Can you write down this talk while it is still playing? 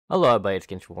Hello everybody, it's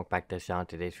GainsForm. Welcome back to the channel.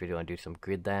 Today's video I'm going to do some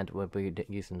Greedland. We'll be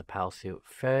using the Parachute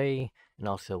Ferry, and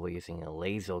also we're using a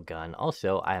laser gun.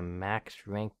 Also, I am max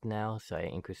ranked now, so I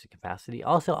increased the capacity.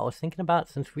 Also, I was thinking about,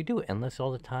 since we do endless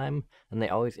all the time, and they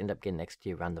always end up getting next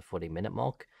to around the 40-minute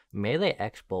mark, melee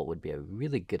export would be a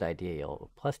really good idea, yo.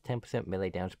 Plus 10% melee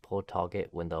damage per target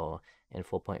when they're in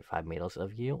 4.5 meters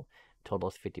of you. Total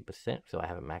is 50%, so I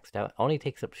have it maxed out. It only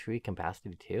takes up 3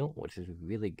 capacity too, which is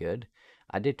really good.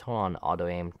 I did turn on auto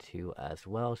aim too as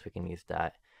well, so we can use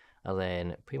that. And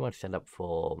then pretty much set up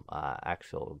for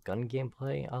actual gun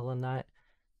gameplay. Other than that,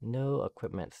 no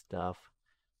equipment stuff.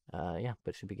 Yeah,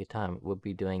 but it should be a good time. We'll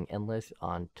be doing endless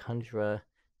on Tundra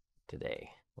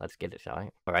today. Let's get it, shall we?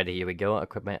 Alrighty, here we go.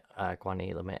 Equipment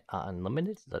quantity limit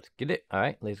unlimited. Let's get it.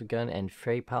 Alright, laser gun and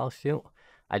ferry parachute.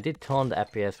 I did turn the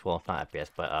FPS, well, not FPS,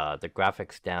 but the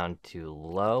graphics down to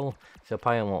low, so it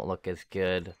probably won't look as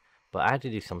good. But I had to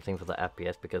do something for the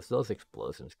FPS because those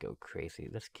explosions go crazy.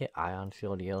 Let's get ion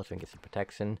shield here so we can get some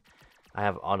protection. I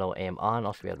have auto aim on,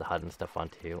 also we have the HUD and stuff on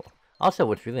too. Also,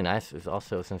 what's really nice is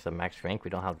also, since I'm max rank, we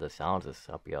don't have the silencers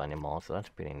up here anymore, so that's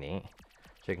pretty neat.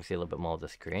 So you can see a little bit more of the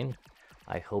screen.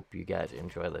 I hope you guys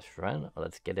enjoy this run.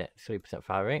 Let's get it. 30%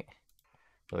 fire rate.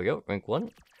 There we go, rank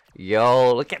 1.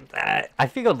 Yo, look at that! I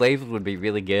figured lasers would be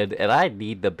really good, and I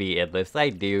need to be in this. I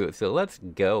do, so let's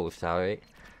go, sorry.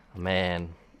 Man,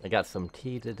 I got some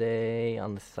tea today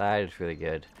on the side. It's really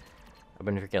good. I've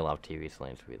been drinking a lot of tea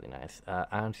recently. It's really nice.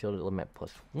 Iron shield limit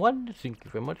 +1. Thank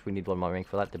you very much. We need one more rank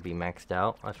for that to be maxed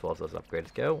out, as far as those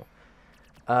upgrades go.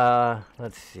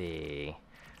 Let's see.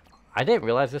 I didn't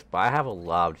realize this, but I have a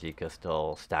lot of G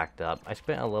still stacked up. I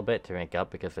spent a little bit to rank up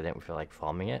because I didn't feel like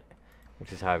farming it,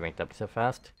 which is how I ranked up so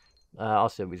fast.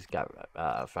 Also, we just got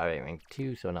fire rate rank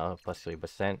 2, so now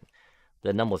 +3%.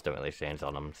 The numbers don't really change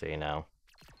on them, so you know.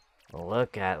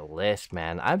 Look at this,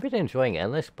 man. I've been enjoying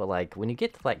endless, but like when you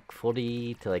get to like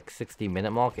 40 to like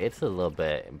 60-minute mark, it's a little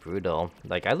bit brutal.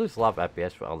 Like I lose a lot of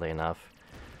FPS, oddly enough.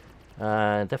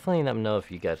 Definitely let me know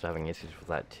if you guys are having issues with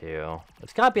that too.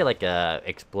 It's gotta be like a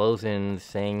explosions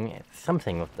thing,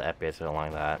 something with the FPS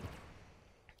along that.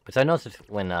 Because I notice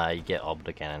when you get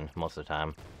orbital cannon most of the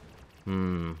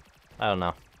time. I don't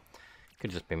know. Could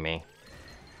just be me.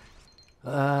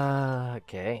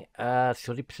 Okay.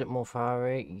 30% more fire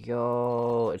rate.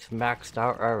 Yo, it's maxed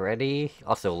out already.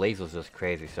 Also, lasers is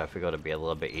crazy, so I figured it'd be a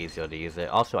little bit easier to use it.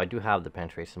 Also, I do have the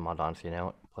penetration mod on, so you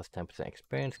know, plus 10%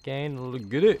 experience gain.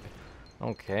 Look at it.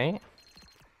 Okay.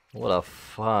 What a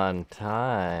fun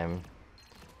time.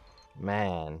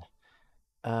 Man.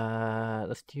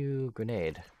 Let's do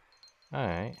grenade.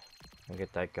 Alright. I'll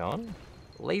get that going.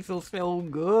 Laser's so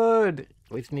good!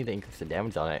 We just need to increase the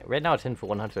damage on it. Right now it's in for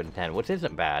 110, which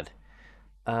isn't bad.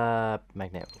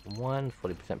 Magnet 1,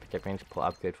 40% protect range, pull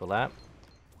upgrade for that.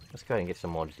 Let's go ahead and get some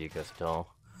more Giga still.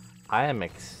 I am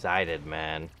excited,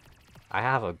 man. I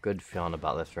have a good feeling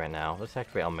about this right now. Let's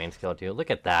activate our main skill too.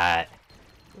 Look at that!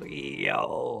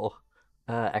 Yo!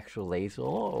 Extra laser.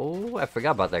 Oh, I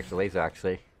forgot about the extra laser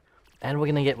actually. And we're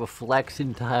gonna get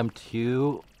reflection time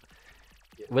too.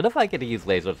 What if I get to use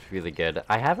lasers? It's really good.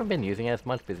 I haven't been using it as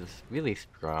much because it's really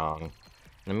strong. And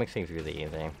it makes things really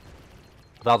easy.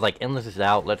 But I was like, endless is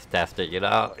out, let's test it, you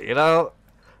know?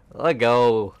 Let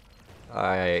go.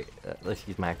 Alright, let's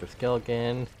use my active skill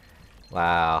again.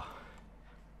 Wow.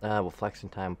 Reflection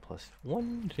time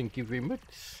 +1, thank you very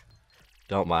much.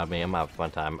 Don't mind me, I'm having a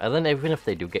fun time. And then even if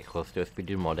they do get close to us, we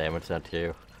do more damage now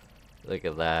too. Look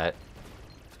at that.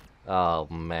 Oh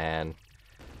man.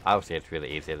 Obviously, it's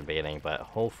really easy at the beginning, but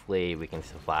hopefully we can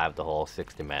survive the whole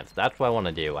 60 minutes. That's what I want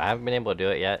to do. I haven't been able to do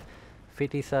it yet.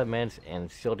 57 minutes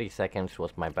and 30 seconds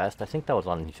was my best. I think that was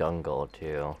on Jungle,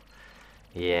 too.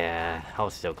 Yeah, I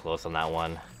was so close on that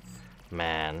one.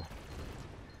 Man.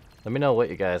 Let me know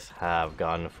what you guys have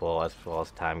gone for as far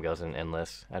as time goes in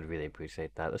Endless. I'd really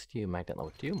appreciate that. Let's do Magnet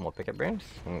level 2, more pickup brains.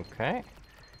 Okay.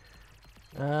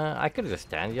 I could just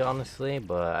stand here, honestly,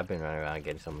 but I've been running around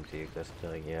getting some Giga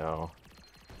still, yo.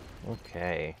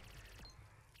 Okay.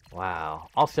 Wow.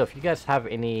 Also, if you guys have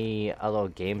any other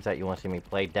games that you want to see me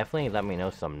play, definitely let me know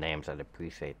some names. I'd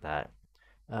appreciate that.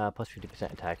 Plus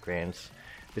 50% attack range.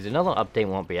 Because another update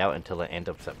won't be out until the end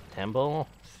of September.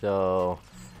 So,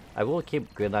 I will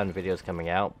keep Greedland videos coming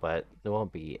out, but there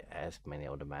won't be as many, I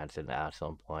would imagine, at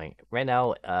some point. Right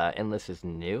now, Endless is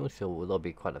new, so there'll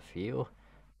be quite a few.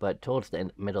 But towards the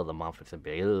middle of the month, it's a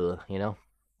bit, you know?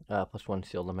 +1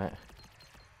 shield limit.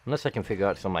 Unless I can figure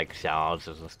out some, like,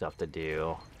 challenges and stuff to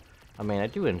do. I mean, I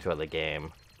do enjoy the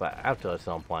game, but after a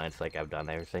certain point, it's like I've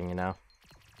done everything, you know?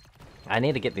 I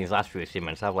need to get these last few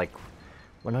achievements. I have, like,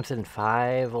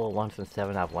 105 or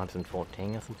 107, I have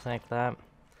 114 or something like that.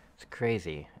 It's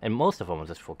crazy. And most of them are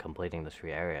just for completing the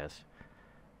 3 areas.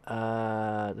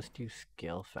 Let's do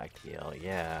skill fact heal.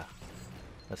 Yeah.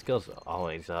 The skill's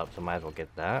always up, so might as well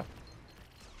get that.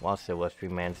 Whilst it was 3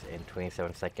 minutes and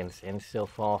 27 seconds in still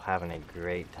fall, having a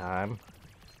great time.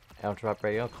 Airdrop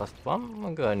radio, cluster bomb.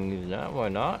 I'm gonna use that, why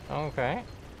not? Okay.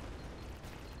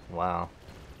 Wow.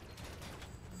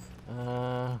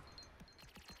 I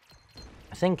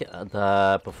think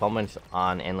the performance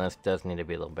on Endless does need to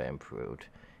be a little bit improved,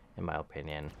 in my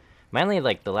opinion. Mainly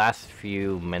like the last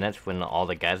few minutes when all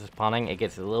the guys are spawning, it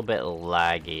gets a little bit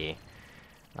laggy.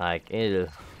 Like, ew.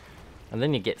 And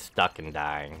then you get stuck and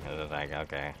dying. It's like,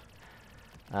 okay.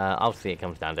 Obviously it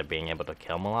comes down to being able to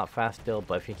kill them a lot faster,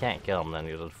 but if you can't kill them, then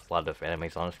you're just flooded with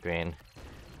enemies on the screen.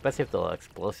 Especially if they're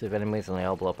explosive enemies and they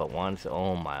all blow up at once.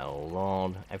 Oh my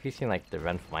lord. Have you seen like the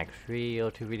Run for Mike 3 or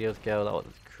 2 videos ago? That was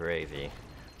crazy.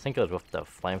 I think it was with the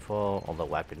flamethrower or the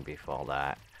weapon before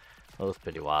that. That was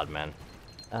pretty wild, man.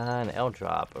 An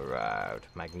airdrop arrived.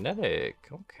 Magnetic.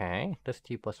 Okay. This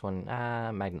T plus 1.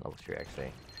 Magnet level 3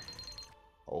 actually.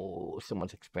 Oh,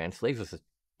 someone's experience. Lasers just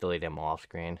delete them off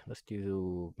screen. Let's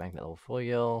do magnet level 4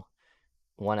 yo.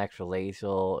 1 extra laser,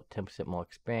 10% more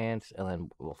experience, and then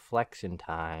reflection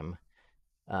time.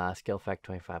 Skill effect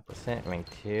 25%, rank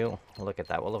 2. Look at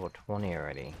that, we're level 20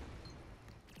 already.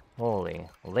 Holy,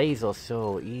 laser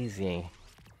so easy.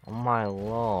 Oh my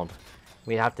lord.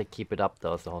 We have to keep it up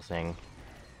though, is the whole thing.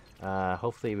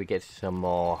 Hopefully we get some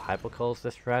more hypercalls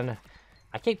this run.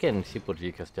 I keep getting Super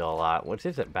Juka still a lot, which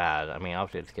isn't bad. I mean,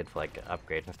 obviously it's good for like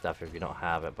upgrades and stuff if you don't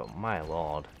have it, but my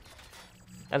lord.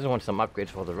 I just want some upgrades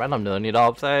for the run I'm doing, you know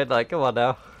what I'm saying? Like, come on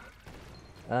now.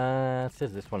 It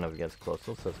says this one over gets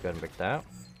closer, so let's go ahead and break that.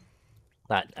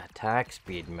 That attack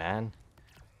speed, man.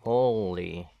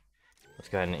 Holy. Let's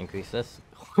go ahead and increase this.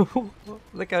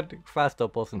 Look how fast our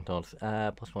pulsing turns.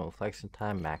 Plus 1 reflection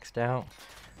time maxed out.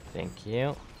 Thank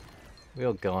you.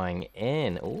 We're going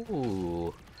in.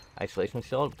 Ooh. Isolation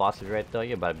shield. Boss is right there.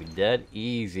 You're about to be dead.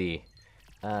 Easy.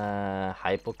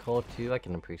 Hypercore too. I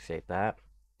can appreciate that.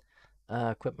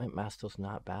 Equipment master's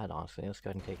not bad, honestly. Let's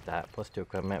go ahead and take that. Plus 2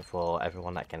 equipment for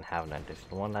everyone that can have an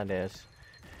additional one, that is.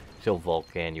 So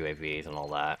Vulcan, UAVs, and all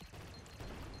that.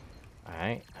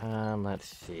 Alright, let's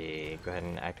see. Go ahead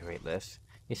and activate this.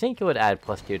 You think it would add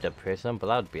plus 2 to Prism, but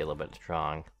that would be a little bit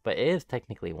strong. But it is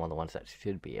technically one of the ones that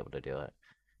should be able to do it.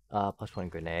 Plus 1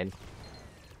 grenade.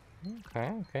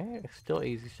 Okay, okay. Still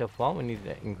easy so far. We need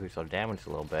to increase our damage a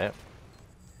little bit.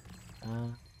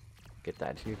 Get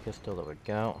that G pistol, there we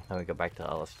go. Then we go back to the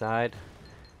other side.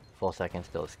 4 seconds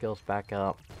till the skills back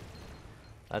up.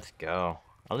 Let's go.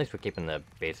 At least we're keeping the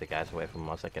basic guys away from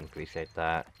us, I can appreciate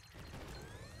that.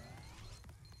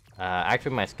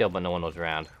 Actually my skill, but no one was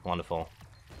around. Wonderful.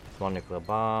 One nuclear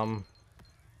bomb.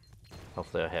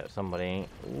 Hopefully I'll hit somebody.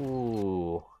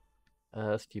 Ooh.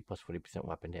 Let's do plus 40%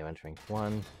 weapon damage, rank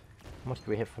 1. How much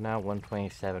do we hit for now?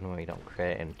 127 when we don't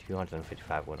crit, and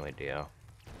 255 when we do.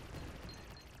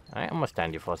 Alright, I'm gonna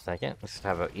stand you for a second. Let's just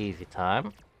have an easy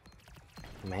time.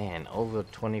 Man, over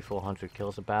 2,400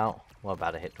 kills about. Well,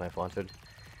 about to hit 2,400.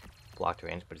 Blocked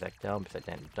range projectile because I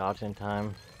didn't dodge in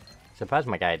time. Surprised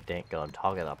my guy didn't go and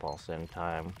target up also in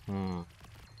time.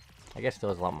 I guess there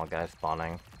was a lot more guys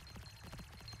spawning.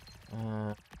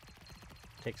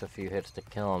 Takes a few hits to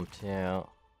kill him too.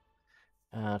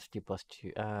 Let's do plus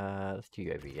 2. Let's do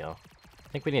UAV, yo. I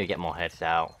think we need to get more hits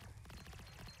out.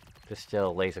 Just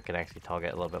still, laser can actually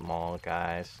target a little bit more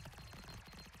guys.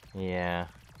 Yeah.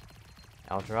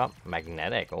 Airdrop.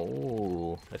 Magnetic.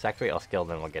 Ooh. Let's activate our skill,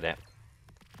 then we'll get it.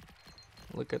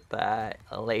 Look at that.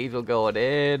 A laser going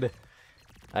in.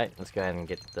 Alright, let's go ahead and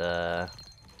get the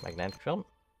magnetic field.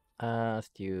 Let's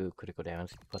do critical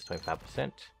damage plus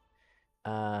 25%.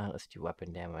 Let's do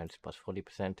weapon damage plus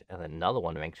 40%. And then another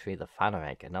one, rank 3, the final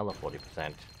rank, another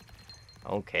 40%.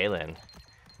 Okay then.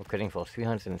 We're critting for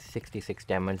 366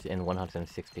 damage and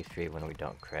 163 when we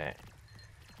don't crit.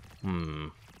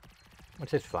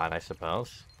 Which is fine, I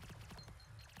suppose.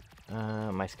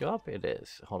 My skill up? It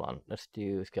is. Hold on. Let's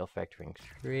do skill factoring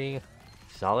 3.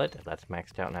 Solid. That's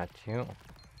maxed out now too.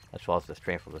 As far as the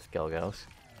strength of the skill goes.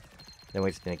 Then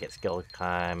we just need to get skill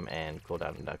time and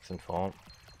cooldown reduction for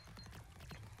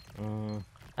it.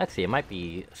 Actually, it might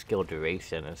be skill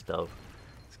duration instead of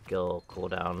skill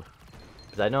cooldown.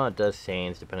 Because I know it does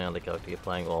change depending on the character you're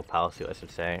playing, or power suit, I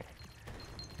should say.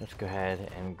 Let's go ahead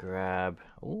and grab...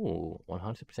 Ooh,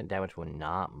 100% damage when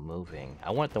not moving.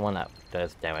 I want the one that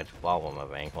does damage while we're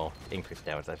moving. Well, increased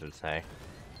damage, I should say.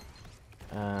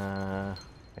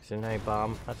 Incendiary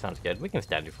bomb. That sounds good. We can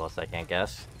stand you for a second, I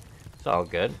guess. It's all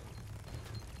good.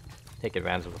 Take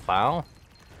advantage of the file.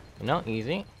 You know,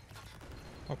 easy.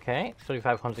 Okay,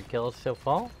 3,500 kills so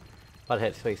far.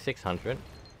 About to hit 600.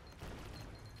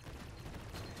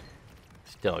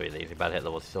 Still really easy. About to hit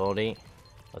level 30.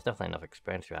 There's definitely enough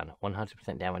experience around.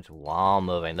 100% damage while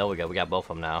moving. There we go. We got both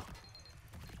of them now.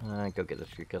 Go get the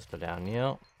tree crystal down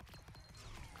here.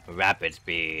 Rapid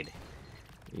speed.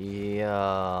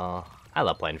 Yeah. I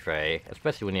love playing Frey,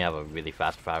 especially when you have a really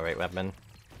fast fire rate weapon.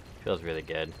 Feels really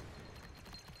good.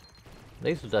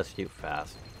 Laser does shoot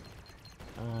fast.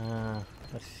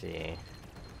 Let's see.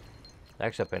 The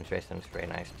extra penetration is very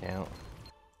nice too.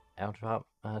 Outdrop.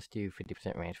 Let's do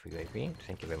 50% range for UAV.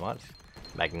 Thank you very much.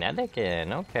 Magnetic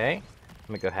in. Okay. Let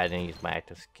me go ahead and use my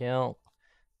active skill.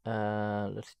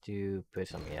 Let's do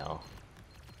Prism Yell.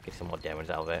 Get some more damage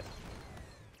out of it.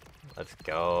 Let's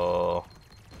go.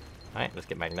 Alright, let's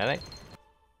get magnetic.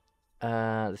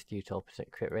 Let's do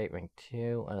 12% crit rate, rank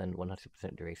 2, and then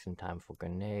 100% duration time for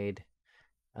grenade.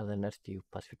 And then let's do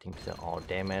plus 15% all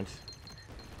damage.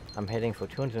 I'm hitting for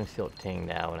 213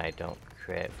 now when I don't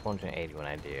crit, 480 when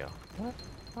I do. What?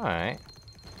 Alright.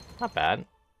 Not bad.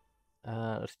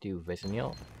 Let's do Vision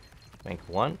Yield. Rank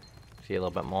 1. See a little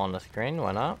bit more on the screen,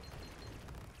 why not?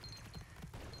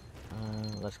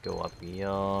 Let's go up here,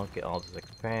 get all this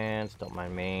experience, don't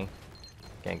mind me.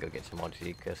 Gonna go get some more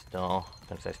G crystal,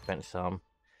 since I spent some.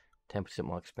 10%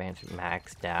 more expansion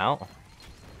maxed out.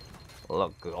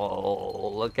 Look, oh,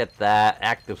 look at that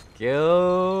active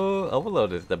skill.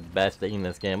 Overload is the best thing in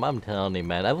this game, I'm telling you,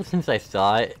 man. Ever since I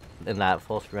saw it in that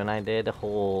first run I did,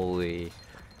 holy.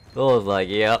 I was like,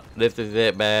 yep, this is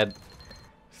it, man.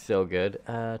 So good.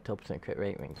 12% crit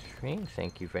rate, rank 3.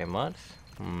 Thank you very much.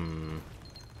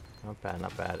 Not bad,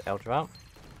 not bad. L drop.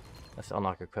 Let's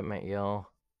unlock equipment, yo.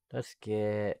 Let's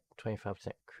get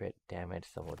 25% crit damage,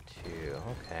 level 2.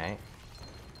 Okay.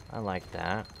 I like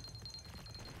that.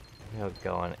 We're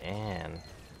going in.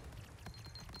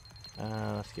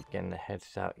 Let's keep getting the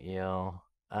headshot, yo.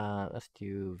 Let's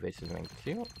do Vision Ring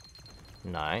 2.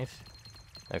 Nice.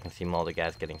 I can see more of the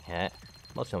guys getting hit.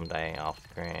 Most of them dying off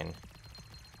screen.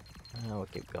 We'll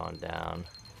keep going down.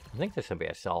 I think this will be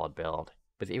a solid build.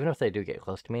 But even if they do get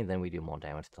close to me, then we do more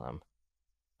damage to them.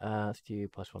 Let's do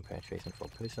 +1 penetration for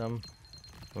Prism.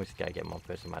 We just gotta get more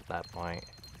Prism at that point.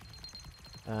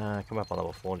 Come up on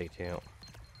level 42.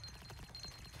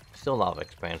 Still a lot of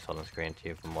experience on the screen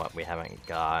too from what we haven't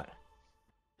got.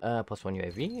 +1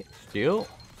 UAV, still.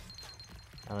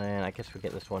 And then I guess we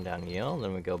get this one down here,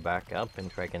 then we go back up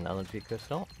and try get another G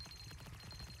crystal.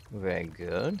 Very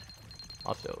good.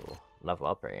 Also, level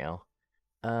up right now.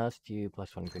 Let's do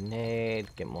 +1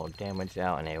 grenade, get more damage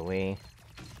out in AoE.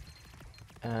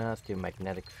 Let's do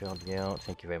magnetic field, yo.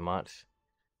 Thank you very much.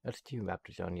 Let's do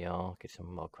Raptor Zone, yo. Get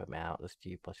some more equipment out. Let's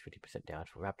do plus 50% damage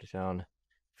for Raptor Zone.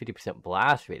 50%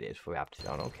 blast radius for Raptor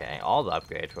Zone. Okay, all the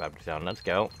upgrades for Raptor Zone. Let's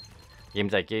go.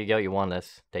 Game's like, here you go, you won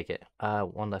this. Take it.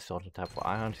 One less soldier type for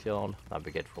Ion Shield. That'd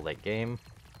be good for late game.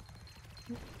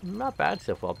 Not bad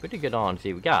so far. Pretty good on.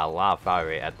 See, we got a lot of fire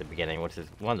rate at the beginning, which is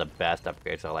one of the best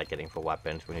upgrades I like getting for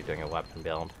weapons when you're doing a weapon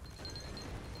build.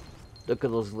 Look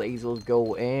at those lasers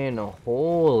go in.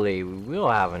 Holy,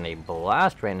 we're having a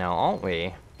blast right now, aren't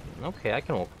we? Okay, I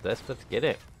can work with this. Let's get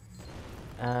it.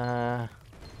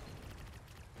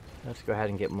 Let's go ahead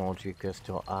and get more G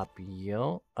crystal up,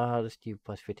 yo. Let's do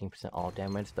plus 15% all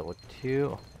damage, level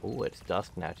 2. Oh, it's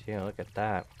dust now too. Look at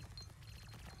that.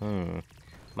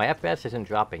 My FPS isn't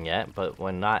dropping yet, but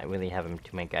we're not really having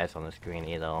too many guys on the screen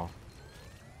either.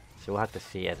 So we'll have to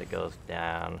see as it goes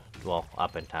down. Well,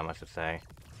 up in time, I should say.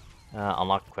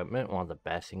 Unlock equipment, one of the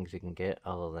best things you can get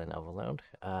other than overload.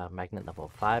 Magnet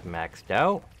level 5 maxed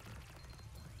out.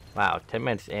 Wow, 10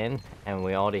 minutes in, and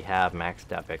we already have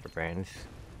maxed out Bigger Brains.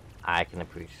 I can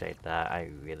appreciate that, I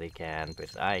really can,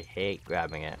 because I hate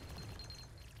grabbing it.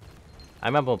 I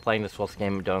remember playing this first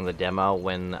game during the demo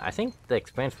when I think the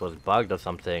experience was bugged or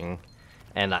something,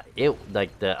 and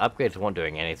like the upgrades weren't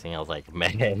doing anything. I was like,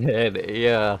 man,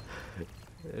 yeah,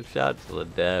 shots to the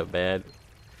dev, man.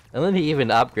 And then he even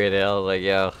upgraded. I was like,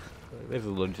 yo, this is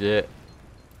legit.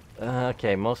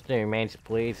 Okay, most of the remains,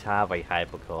 please have a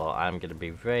hypercore. I'm gonna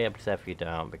be very upset if you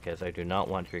don't, because I do not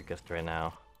want Drukust right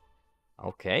now.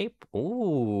 Okay,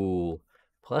 ooh.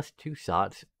 +2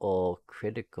 shots or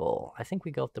critical. I think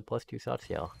we go with the +2 shots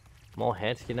here. More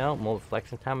hits, you know, more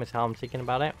reflection time is how I'm thinking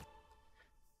about it.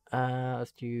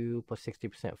 Let's do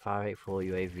 +60% fire rate for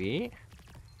UAV.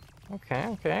 Okay,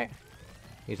 okay.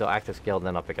 Use our active skill,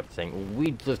 then I'll pick up the saying,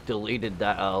 we just deleted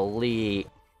that elite.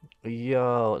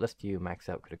 Yo, let's do max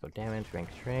out critical damage, rank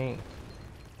 3.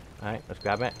 Alright, let's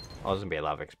grab it. Oh, there's gonna be a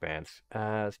lot of experience.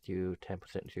 Let's do 10%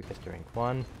 Drukust to rank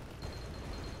 1.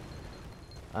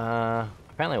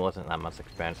 Apparently it wasn't that much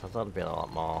experience. I thought it'd be a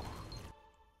lot more.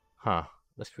 Huh.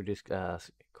 Let's reduce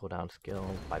cooldown skill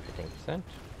by 15%.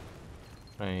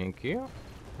 Thank you.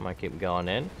 I'm gonna keep going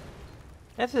in.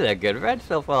 This is a good red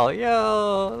so far.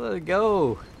 Yo, let's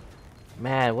go.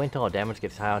 Man, wait until all damage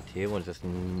gets high on too and just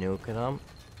nuking them.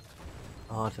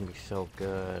 Oh, it's gonna be so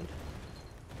good.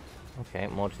 Okay,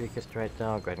 more Dracus right there.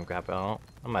 Go ahead and grab it out.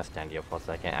 I'm gonna stand here for a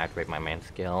second, activate my main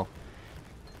skill.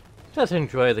 Just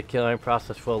enjoy the killing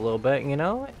process for a little bit, you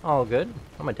know? All good.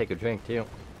 I'm gonna take a drink too.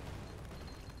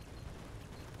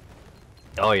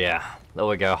 Oh yeah, there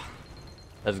we go.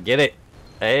 Let's get it.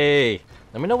 Hey,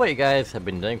 let me know what you guys have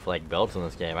been doing for like builds in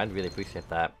this game. I'd really appreciate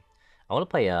that. I want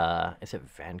to play, is it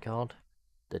Vanguard?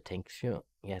 The tank shoot?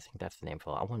 Yeah, I think that's the name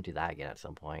for it. I want to do that again at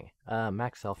some point.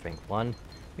 Max health rank 1.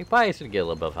 We probably should get a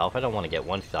little bit of health. I don't want to get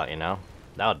one shot, you know?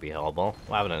 That would be horrible.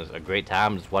 We're having a great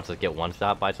time just watch us get one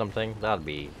shot by something. That would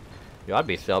be... Yo, I'd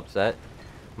be so upset.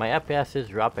 My FPS is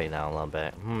dropping now a little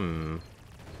bit.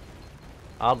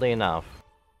 Oddly enough.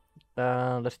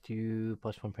 Let's do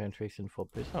 +1 penetration for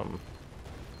Prism.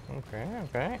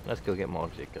 Okay. Let's go get more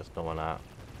Jikas doing that.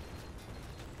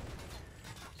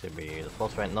 Should be the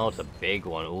pulse right now. It's a big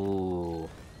one. Ooh.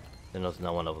 Then there's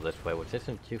no one over this way, which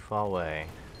isn't too far away.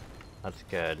 That's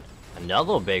good.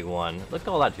 Another big one. Look at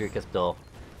all that Jikas still.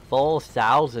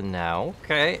 4,000 now.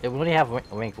 Okay. We only have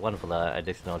rank 1 for the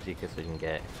additional Jikas we can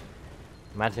get.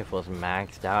 Imagine if it was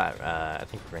maxed out at, I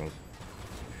think rank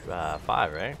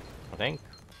 5, right? I think.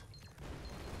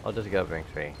 Or does it go rank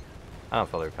 3? I don't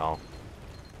fully recall.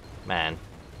 Man.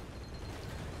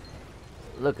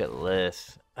 Look at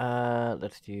this.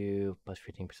 Let's do plus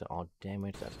 15% all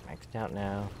damage. That's maxed out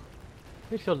now.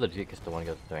 Pretty sure the Jikas still want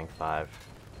to go to rank 5.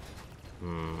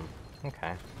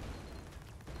 Okay.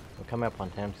 We're coming up on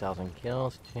 10,000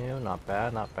 kills too. Not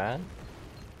bad, not bad.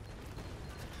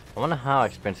 I wonder how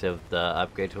expensive the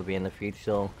upgrades will be in the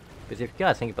future. Because if you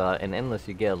guys think about it, in Endless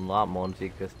you get a lot more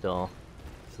Jikas still.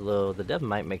 So the dev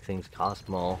might make things cost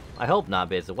more. I hope not,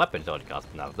 because the weapons don't cost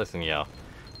enough. Listen, yo.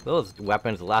 Those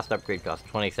weapons, the last upgrade cost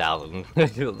 20,000.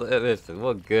 Listen,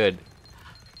 we're good.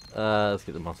 Let's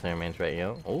get the monster remains right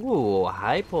here. Ooh,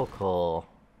 Hypercore.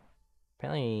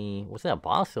 Apparently, was that a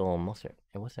boss or monster?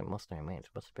 It wasn't monster remains.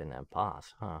 It must have been a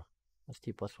boss, huh? Let's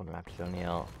do +1 Raptor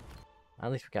O'Neil.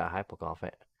 At least we got a Hypercore off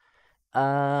it.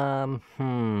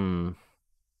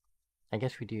 I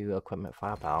guess we do equipment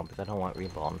firepower, because I don't want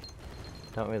Reborn.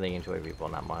 Don't really enjoy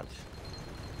Reborn that much.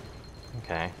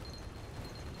 Okay.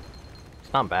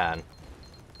 It's not bad.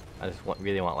 I just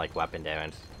really want like weapon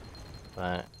damage.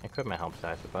 But equipment helps,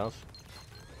 I suppose.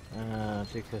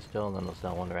 2 crystal, then there's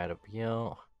that one right up here.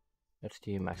 Let's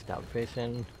do maxed out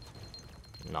vision.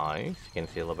 Nice. You can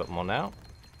see a little bit more now.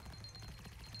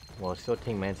 Well,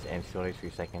 14 minutes and 43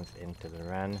 seconds into the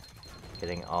run.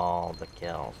 Getting all the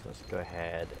kills. Let's go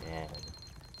ahead and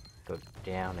go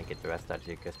down and get the rest of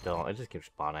that crystal. It just keeps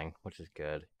spawning, which is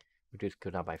good. Reduce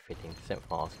cooldown by 15%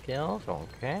 for all skills.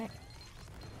 Okay.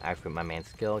 Activate my main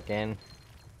skill again.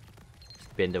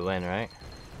 Spin to win, right?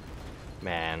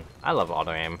 Man, I love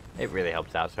auto aim. It really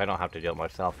helps out, so I don't have to do it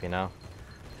myself, you know?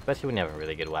 Especially when you have a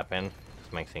really good weapon.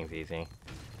 Just makes things easy.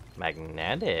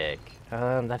 Magnetic.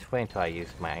 Let's wait until I use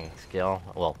my skill.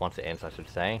 Well, once it ends, I should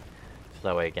say. So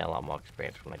that way I get a lot more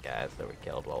experience from the guys that we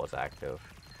killed while it was active.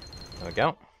 There we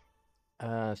go.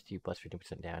 Let's do plus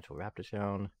 15% damage for Raptor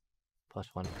Zone.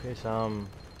 +1 Prism.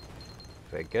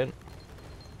 Very good.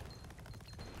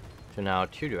 So now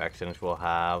 2 directions will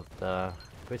have the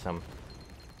Prism.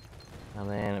 And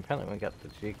then apparently we got the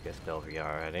Jikas over here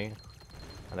already.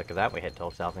 And look at that, we hit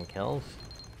 12,000 kills.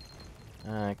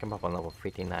 Come up on level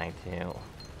 59 too.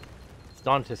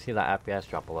 Starting to see that FPS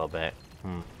drop a little bit.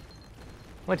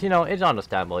 Which, you know, is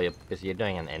understandable because you're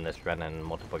doing an endless run and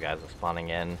multiple guys are spawning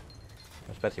in.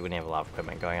 Especially when you have a lot of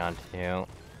equipment going on too.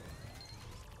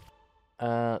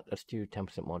 Let's do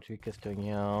 10% more Jikas doing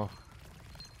you.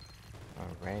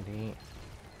 Alrighty.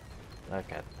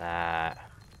 Look at that.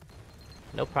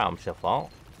 No problem so far,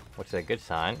 which is a good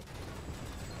sign.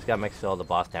 Just gotta make sure the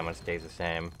boss damage stays the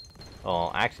same.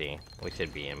 Well, actually, we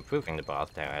should be improving the boss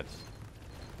damage.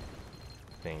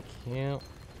 Thank you.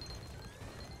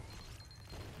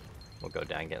 We'll go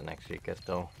down and get an extra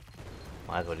crystal.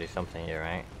 Might as well do something here,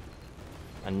 right?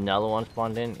 Another one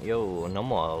spawned in? Yo, no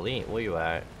more elite. Where you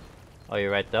at? Oh,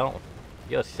 you're right though.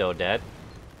 You're so dead.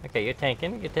 Okay, you're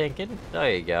tanking. You're tanking.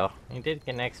 There you go. You did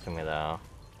get next to me though.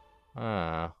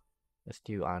 Let's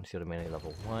do Iron Shield Ability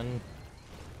level 1.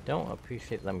 Don't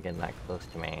appreciate them getting that close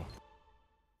to me.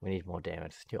 We need more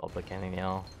damage. Let's do Ultra Cannon, you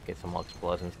know. Get some more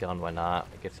explosions going, why not?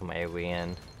 Get some AoE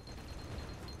in.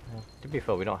 To be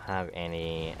fair, we don't have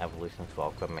any evolutions for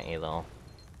our equipment either.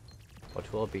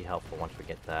 Which will be helpful once we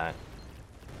get that.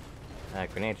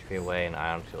 Grenade free away and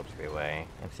ion shield free away.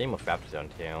 And same with Raptor Zone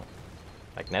too.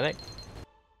 Magnetic.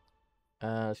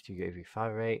 Let's do UAV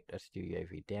fire rate. Let's do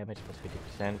UAV damage plus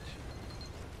 50%.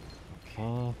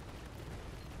 Okay.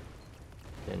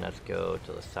 Then let's go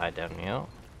to the side down here.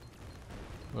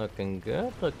 Looking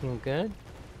good, looking good.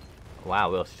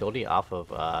 Wow, we're shortly off of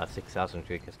 6,000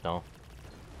 Crystal.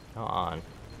 Come on.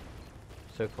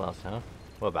 So close, huh?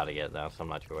 We're about to get it though, so I'm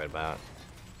not too worried about it.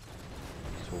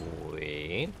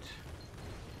 Sweet.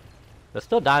 They're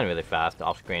still dying really fast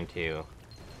off screen too.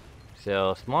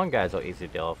 So small guys are easy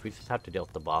to deal with. We just have to deal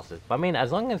with the bosses. But I mean,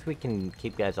 as long as we can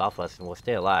keep guys off us and we'll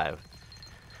stay alive.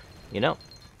 You know,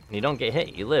 you don't get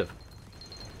hit, you live.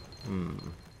 I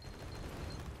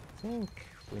think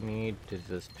we need to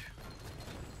just...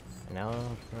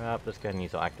 No, this guy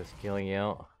needs to active skill,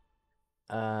 yeah.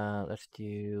 Let's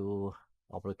do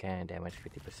orbital cannon damage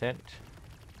 50%. I'm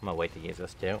gonna wait to use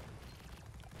this too.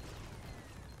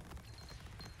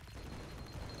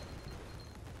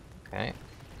 Okay.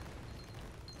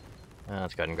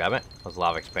 Let's go ahead and grab it. There's a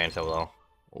lot of experience overall.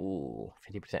 Ooh,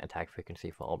 50% attack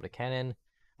frequency for orbital cannon.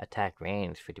 Attack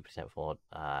range 50% for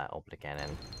orbital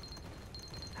cannon.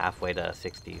 Halfway to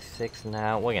 66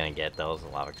 now. We're gonna get those. A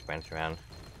lot of experience around.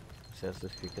 Says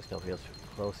this speaker still feels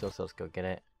closer, so let's go get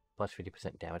it. Plus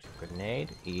 50% damage for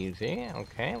grenade. Easy.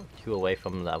 Okay. 2 away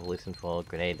from the evolution for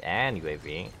grenade and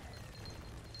UAV.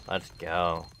 Let's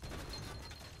go.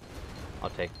 I'll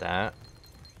take that.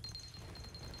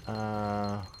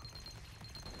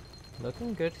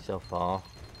 Looking good so far.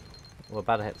 We're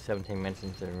about to hit 17 minutes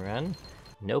into the run.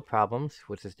 No problems,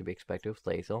 which is to be expected with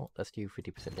laser. Let's do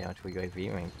 50% damage for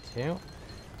UAV rank 2.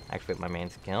 Activate my main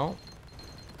skill.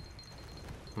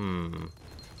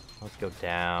 Let's go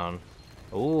down.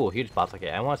 Ooh, huge boss.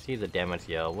 Okay, I want to see the damage,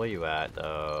 yo. Where you at,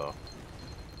 though?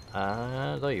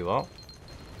 There you are.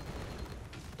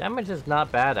 Damage is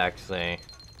not bad, actually.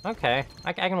 Okay,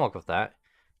 I can work with that.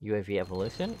 UAV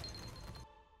evolution.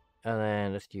 And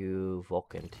then let's do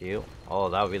Vulcan too. Oh,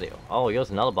 that would really... Oh,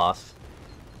 here's another boss.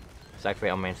 Let's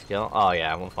activate our main skill. Oh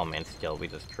yeah, with our main skill, we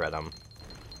just shred them.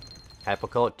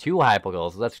 Hypercult. 2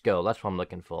 hypercults. Let's go. That's what I'm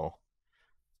looking for.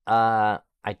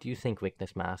 I do think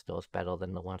Weakness Master is better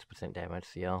than the 1% damage,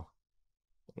 so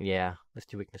yeah, let's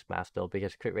do Weakness Master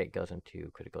because crit rate goes into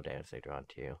critical damage later on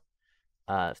too.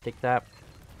 Stick that.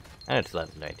 And it's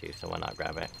legendary too, so why not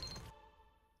grab it?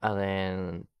 And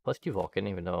then let's do Vulcan,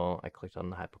 even though I clicked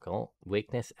on the Hypercult.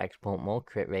 Weakness, export, more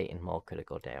crit rate, and more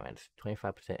critical damage.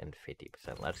 25% and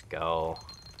 50%. Let's go.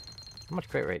 How much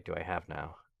crit rate do I have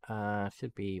now?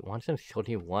 Should be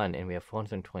 141, and we have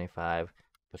 425%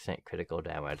 critical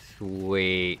damage.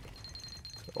 Sweet.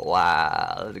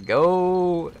 Wow, let's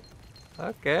go.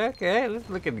 Okay, this is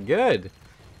looking good.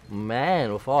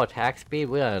 Man, with all attack speed,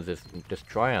 we're gonna just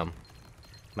destroy them.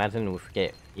 Imagine if we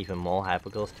get even more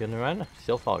hypergirls to the run.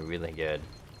 So far, really good.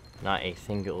 Not a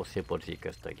single super G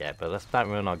crystal yet, but let's not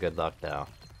ruin our good luck though.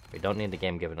 We don't need the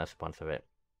game giving us a bunch of it.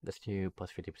 Let's do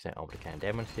plus 50% orbital cannon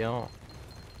damage here.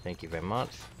 Thank you very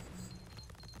much.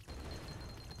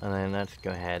 And then let's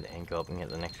go ahead and go up and get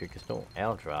the next crystal.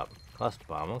 Airdrop. Cluster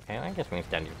bomb. Okay, I guess we can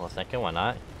stand you for a second. Why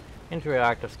not?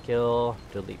 Interactive skill.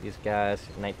 Delete these guys.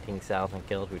 19,000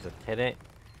 kills. We just hit it.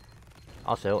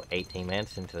 Also, 18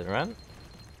 minutes into the run.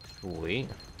 Sweet.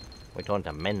 We're going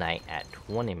to midnight at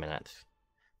 20 minutes.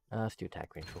 Let's do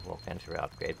attack range for Vulcans.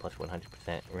 Upgrade plus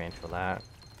 100% range for that.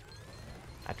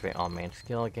 Activate all main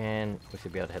skill again. We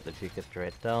should be able to hit the G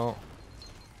straight though.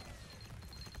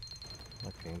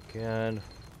 Looking good.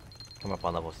 Come up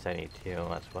on level 72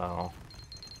 as well.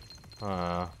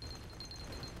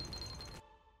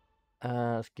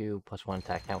 Let's do plus 1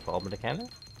 attack count for orbital cannon.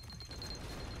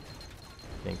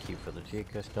 Thank you for the G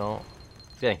crystal.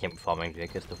 I think I keep farming G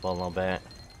crystal for a little bit.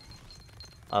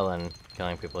 Other than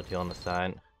killing people too on the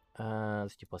side.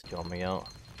 Let's do plus 2 armor out.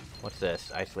 What's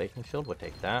this? Isolation shield? We'll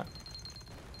take that.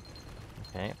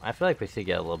 Okay, I feel like we should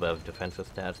get a little bit of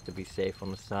defensive stats to be safe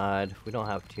on the side. We don't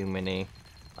have too many.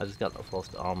 I just got the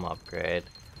first armor upgrade.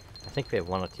 I think we have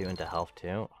 1 or 2 into health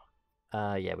too.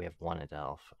 Yeah, we have 1 into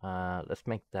health. Let's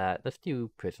make that. Let's do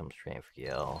Prism Strength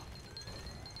heal.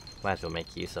 Might as well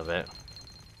make use of it.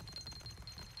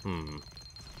 It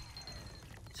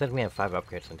said we have 5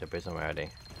 upgrades into Prism already.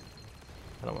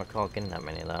 I don't recall getting that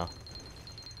many though.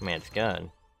 I mean, it's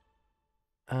good.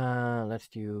 Let's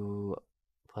do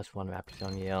plus 1 Raptor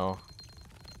Zone Yell.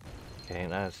 Okay,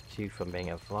 that's 2 from being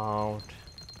evolved.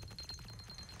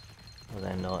 And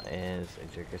then there is a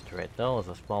Jerkist right there. It's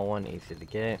a small one, easy to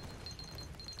get.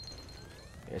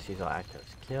 Yes, she's all active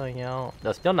skill, yo.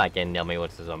 They're still not getting near me,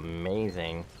 which is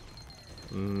amazing.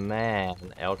 Man,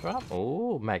 airdrop?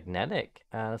 Oh, magnetic.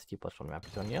 Let's do +1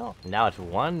 rapid on you. Now it's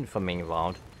 1 for me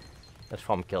involved. Let's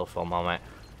farm kills for a moment.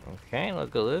 Okay,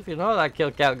 look at this. You know that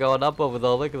kill count going up over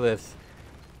there. Look at this.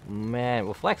 Man,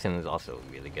 reflection is also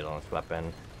really good on this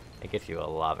weapon. It gets you a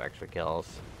lot of extra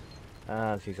kills.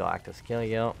 Let's use our active skill,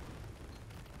 yo.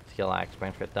 Skill axe,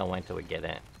 branch right there, wait until we get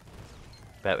it.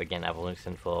 Bet we get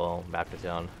evolution for Raptor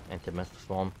Zone into Mr.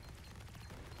 Swarm.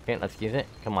 Okay, let's use it.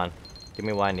 Come on. Give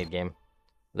me what I need, game.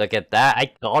 Look at that!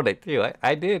 I called it too.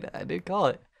 I did call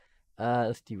it.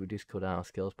 Let's do reduce cooldown of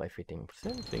skills by 15%.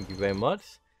 Thank you very much.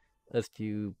 Let's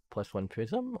do +1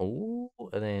 prism. Oh,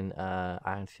 and then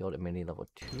iron shield immunity level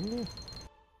 2.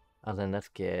 And then let's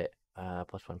get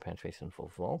 +1 penetration for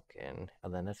Vulcan.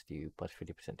 And then let's do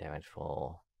 +50% damage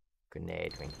for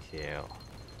grenade ring 2.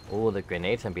 Oh, the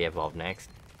grenades can be evolved next.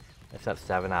 That's at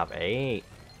 7 out of 8.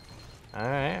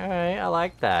 Alright, I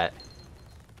like that.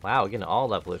 Wow, we're getting all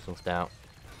the evolutions down.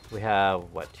 We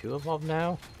have, what, 2 evolved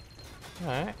now?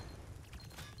 Alright.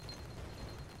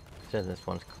 Says this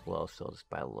one's close, so just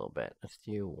by a little bit. Let's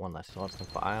do one last sword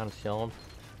for Iron Shield.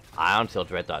 Iron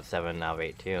Shield's right there at 7 out of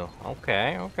 8 too.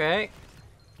 Okay.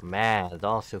 Man, it's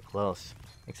all so close.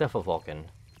 Except for Vulcan.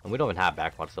 And we don't even have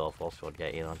backwards to a full sword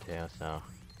yet either too, so...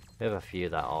 We have a few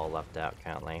that all left out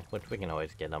currently, which we can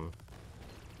always get them.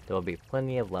 There will be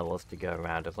plenty of levels to go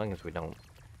around as long as we don't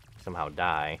somehow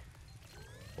die.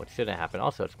 Which shouldn't happen.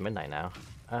 Also, it's midnight now.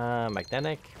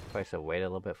 Magnetic. Probably should wait a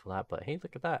little bit for that, but hey,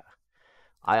 look at that.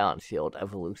 Ion Shield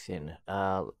Evolution.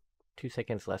 2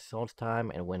 seconds less sword time,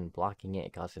 and when blocking it,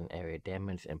 it causes an area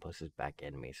damage and pushes back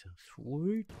enemies.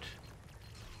 Sweet.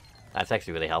 That's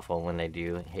actually really helpful when they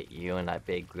do hit you in that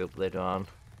big group later on.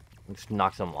 It just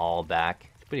knocks them all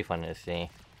back. It's pretty fun to see.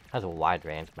 Has a wide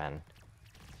range, man.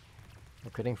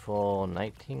 We're critting for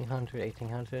 1900,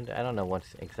 1800. I don't know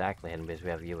what's exactly hitting because we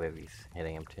have UAVs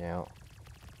hitting him too.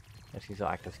 Let's use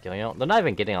our active skill. You know, they're not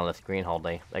even getting on the screen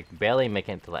hardly. Like, barely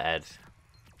making it to the edge.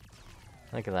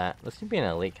 Look at that. This should be an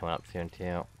elite coming up soon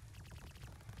too.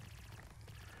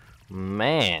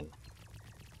 Man.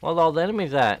 Where's all the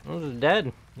enemies at? Those are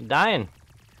dead. They're dying.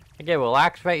 I get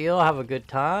relaxed right here, have a good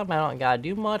time. I don't gotta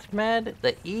do much, man.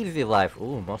 The easy life.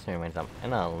 Ooh, most remains up.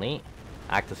 And an elite.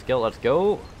 Active skill, let's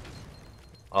go.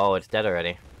 Oh, it's dead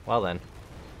already. Well then.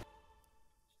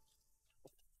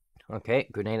 Okay,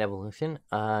 grenade evolution.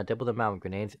 Double the amount of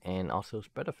grenades and also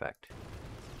spread effect.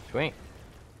 Sweet.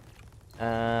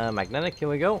 Magnetic, here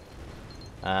we go.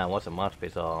 Wasn't much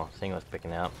because all thing was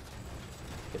picking up.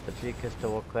 Get the G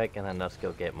crystal real quick and then let's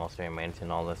go get most remains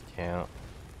and all this too.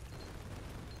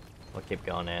 We'll keep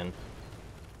going in.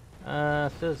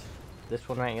 So this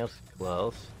one right here is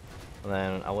close. And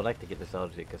then I would like to get this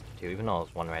LG crystal too, even though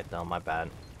there's one right there, my bad.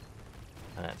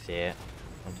 I didn't see it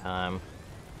in time.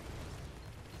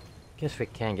 Guess we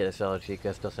can get this LG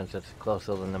crystal since it's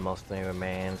closer than the most thing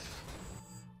remains.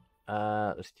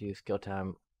 Let's do skill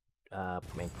time.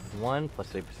 Make 1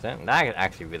 plus 3%. That could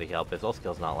actually really help. This whole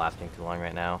skill's not lasting too long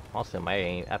right now. Also,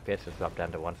 my FPS has dropped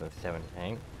down to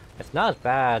 1.17. It's not as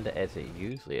bad as it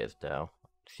usually is, though.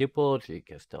 Super G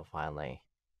crystal finally.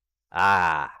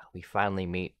 Ah, we finally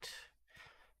meet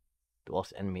the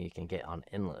worst enemy you can get on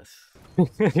Endless.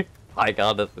 Like,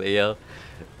 honestly, yo.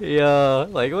 Yo,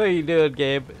 like, what are you doing,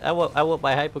 Gabe? I want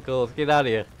my hypercools. Get out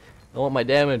of here. I want my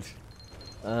damage.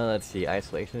 Let's see.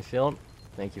 Isolation shield.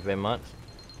 Thank you very much.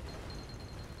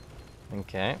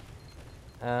 Okay.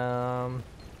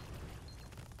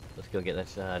 Let's go get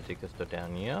this G crystal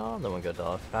down here. Then we'll go to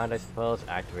all found, I suppose.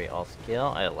 Activate all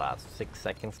skill. It lasts 6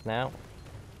 seconds now.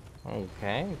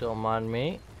 Okay, don't mind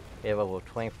me. We have over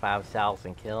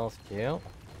 25,000 kills too.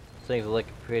 Things are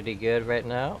looking pretty good right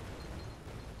now.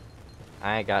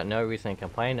 I ain't got no reason to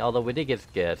complain, although we did get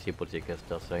scared Super G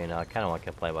crystal, so you know, I kinda wanna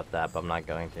complain about that, but I'm not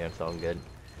going to, it's all good.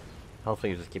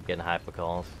 Hopefully you just keep getting hyper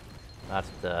calls. That's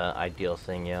the ideal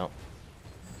thing, yo.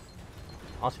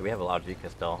 Also, we have a lot of G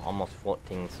crystal, almost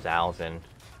 14,000.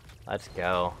 Let's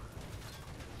go.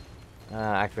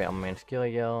 Activate on main skill,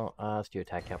 yo. Let's do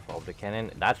attack count for the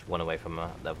cannon. That's one away from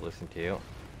the evolution too.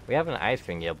 We have an ice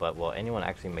ring here, but will anyone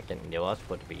actually make it near us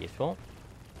for it to be useful?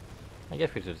 I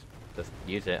guess we should just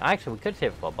use it. Actually, we could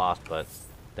save it for a boss, but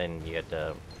then you have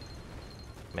to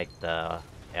make the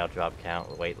airdrop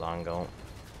count wait longer.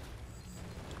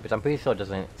 Because I'm pretty sure it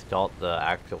doesn't start the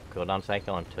actual cooldown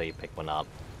cycle until you pick one up.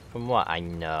 From what I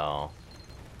know.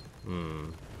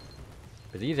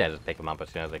 Because usually I just pick them up as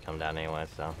soon as they come down anyway,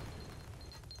 so.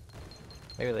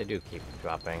 Maybe they do keep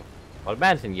dropping. Well,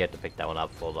 imagine you have to pick that one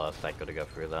up for the cycle to go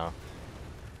through, though.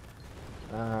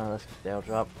 Let's get the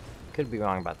airdrop. Could be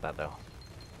wrong about that, though.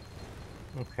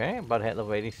 Okay, about to hit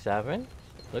level 87.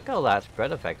 Look at all that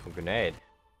spread effect for grenade.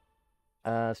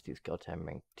 Let's do skill 10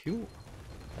 rank 2.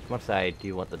 As much as I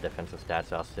do want the defensive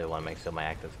stats, I also want to make sure my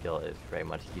active skill is very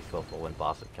much useful for when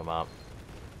bosses come up.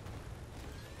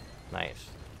 Nice.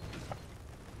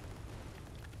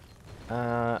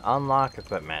 Unlock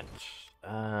equipment.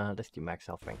 Let's do max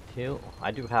health rank 2.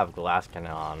 I do have glass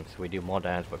cannon on, so we do more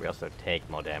damage, but we also take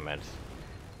more damage.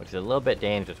 Which is a little bit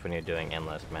dangerous when you're doing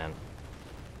endless, man.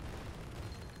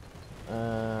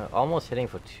 Almost hitting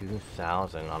for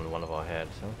 2,000 on one of our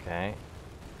hits. Okay.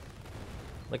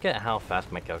 Look at how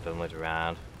fast my character moves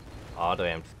around. All the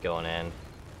way I'm just going in.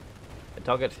 It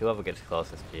targets whoever gets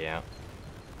closest to you.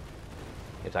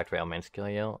 It's actually our main skill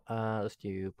heal. Let's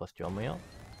do plus dual meal.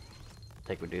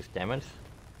 Take reduced damage.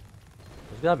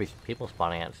 There's gotta be people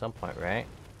spawning at some point, right?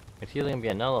 It's either gonna be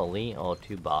another elite or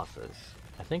 2 bosses.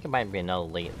 I think it might be another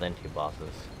elite, then 2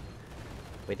 bosses.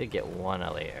 We did get 1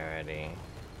 elite already.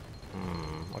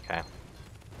 Okay.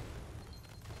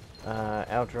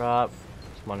 Airdrop.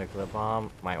 Small nuclear bomb.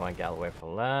 Might want to get away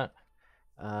from that.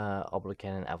 Obelisk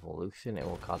cannon evolution. It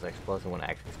will cause an explosion when it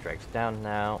actually strikes down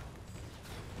now.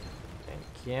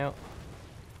 Thank you.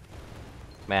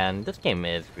 Man, this game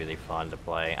is really fun to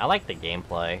play. I like the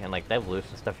gameplay and like the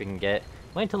evolution stuff you can get.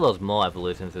 Wait until there's more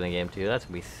evolutions in the game too. That's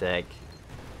gonna be sick.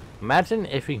 Imagine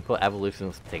if we can put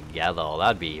evolutions together.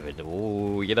 That'd be even.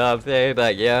 Ooh, you know what I'm saying?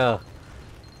 Like, yeah.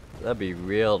 That'd be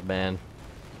real, man.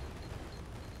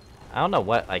 I don't know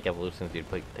what like evolutions you'd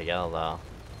put together though.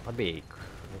 That'd be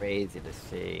crazy to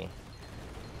see.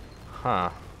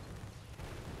 Huh.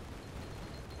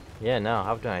 Yeah, no, I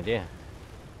have no idea.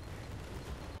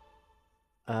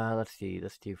 Let's see,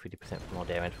 let's do 50% more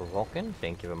damage for Vulcan.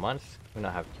 Thank you very much. We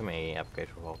don't have too many upgrades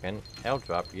for Vulcan.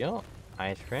 Airdrop, yo.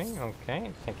 Ice ring,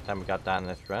 okay. Second time we got that in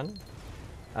this run.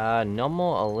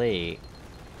 Normal elite.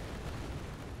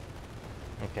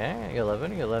 Okay, you're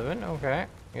living, okay.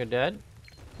 You're dead.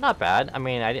 Not bad. I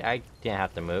mean, I didn't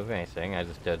have to move or anything. I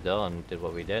just stood there and did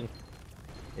what we did.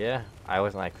 Yeah, I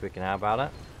wasn't like freaking out about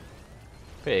it.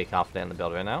 Pretty confident in the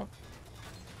build right now.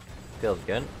 Feels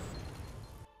good.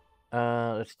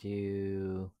 Let's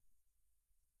do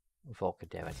Vulcan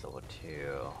damage level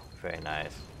 2. Very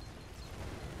nice.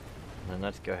 And then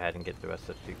let's go ahead and get the rest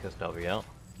of the Custodio.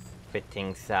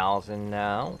 15,000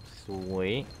 now.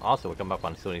 Sweet. Also, we come up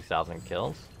on 30,000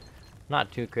 kills.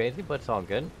 Not too crazy, but it's all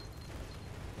good.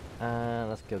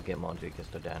 Let's go get more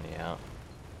Custo down here.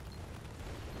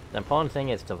 The important thing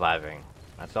is surviving.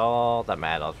 That's all that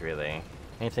matters, really.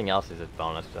 Anything else is a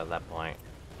bonus at that point.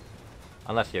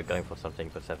 Unless you're going for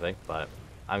something specific, but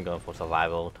I'm going for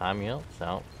survival time here,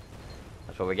 so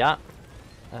that's what we got.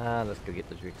 Let's go get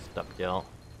the Custo kill.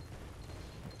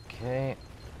 Okay.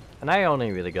 And I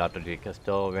only really got the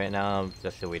Custo right now,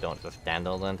 just so we don't just stand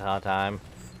there the entire time.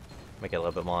 Make it a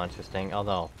little bit more interesting,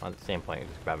 although at the same point you're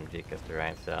just grabbing Custo,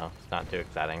 right? So it's not too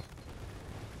exciting.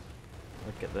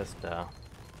 Look at this though.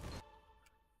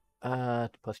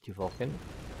 Plus 2 Vulcan.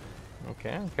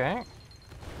 Okay, okay.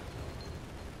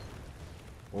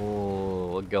 Ooh,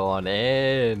 we're going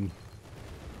in.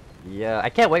 Yeah, I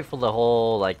can't wait for the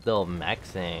whole like little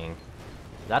maxing.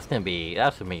 That's gonna be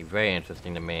very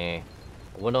interesting to me.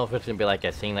 I wonder if it's gonna be like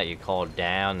a thing that you call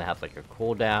down that has like a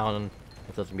cooldown.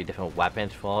 If there's gonna be different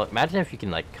weapons for it. Imagine if you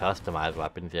can like customize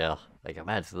weapons, yeah. Like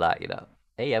imagine that, you know.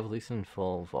 Hey, evolution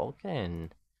for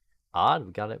Vulcan. Odd,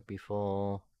 we got it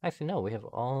before. Actually, no, we have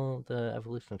all the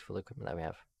evolutions for the equipment that we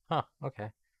have. Huh,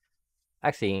 okay.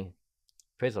 Actually,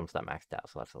 Prism's not maxed out,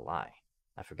 so that's a lie.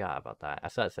 I forgot about that. I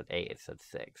thought it said 8, it said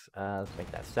 6. Let's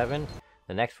make that 7.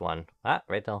 The next one,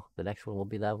 right there. The next one will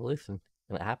be the evolution.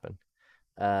 Gonna happen.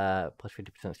 Plus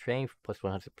 50% strength, plus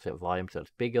 100% volume, so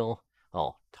it's bigger.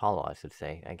 Oh, taller, I should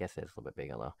say. I guess it's a little bit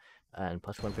bigger though. And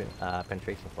plus 1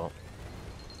 penetration fault.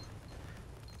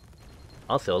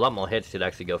 Also, a lot more hits should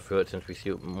actually go through it since we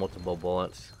shoot multiple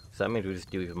bullets. So that means we just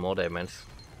do even more damage,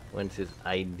 which is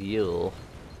ideal.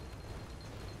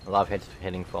 A lot of hits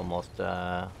hitting for almost,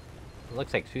 it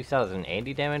looks like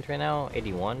 2,080 damage right now.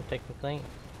 81, technically.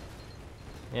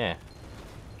 Yeah.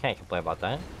 Can't complain about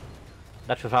that.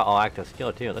 That's without all active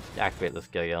skill, too. Let's activate the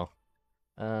skill, yo.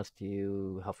 Let's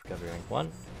do health recovery rank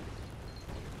 1.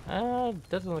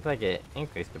 Doesn't look like it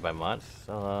increased it by much,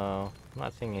 so I'm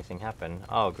not seeing anything happen.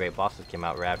 Oh, great, bosses came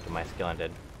out right after my skill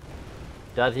ended.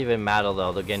 Doesn't even matter,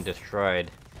 though. They're getting destroyed.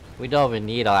 We don't even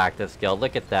need our active skill.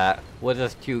 Look at that. We're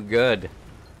just too good.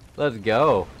 Let's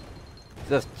go.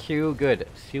 Just too good.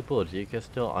 Super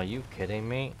G-Crystal? Are you kidding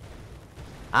me?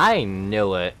 I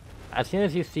knew it. As soon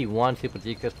as you see one Super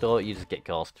G-Crystal, you just get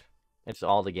cursed. It's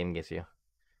all the game gives you.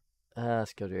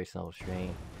 Skill duration level 3.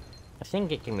 I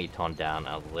think it can be toned down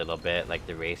a little bit, like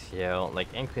the ratio.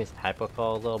 Like, increased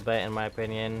hypercore a little bit, in my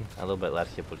opinion. A little bit less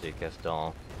Super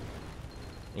G-Crystal.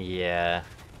 Yeah.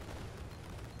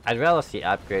 I'd rather see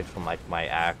upgrades from like my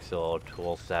actual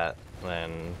tool set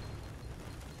than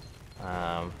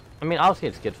I mean obviously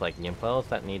it's good for like new players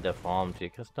that need to farm G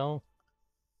crystal.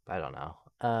 But I don't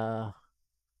know.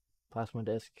 Plasma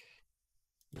disc.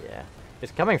 Yeah.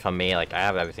 It's coming from me, like I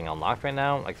have everything unlocked right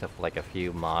now, except for like a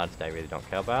few mods that I really don't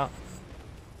care about.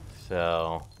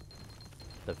 So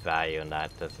the value in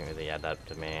that doesn't really add up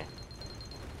to me.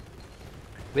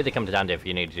 Really comes down to if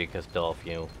you need G crystal, if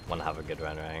you want to have a good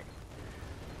run, right?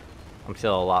 I'm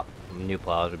still a lot new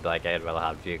players would be like, I'd rather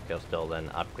have G crystal than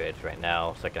upgrades right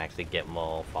now, so I can actually get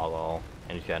more follow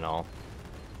in general.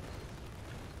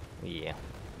 Yeah.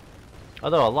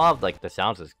 Although a lot of like the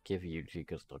sounds just give you G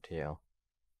crystal too.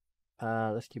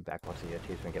 Let's do backwards here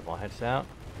too so we can get more hits out.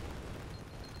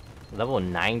 Level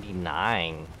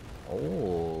 99.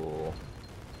 Oh.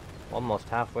 Almost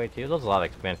halfway too. There's a lot of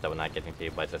experience that we're not getting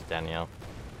to by just Daniel.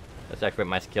 Let's activate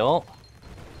my skill.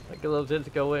 Look at those hits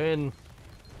go in.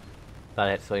 Thought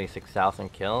I hit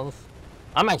 26,000 kills.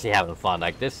 I'm actually having fun.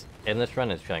 Like this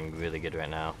run is feeling really good right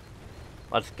now.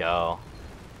 Let's go.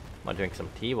 I'm gonna drink some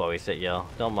tea while we sit, yo.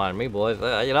 Don't mind me, boys.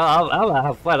 You know, I'll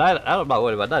have fun. I'm not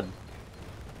worried about that.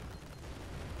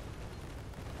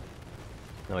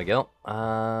 There we go.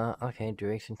 Okay,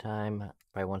 duration time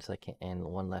by 1 second and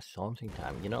 1 less storming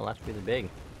time. You know, that's really big.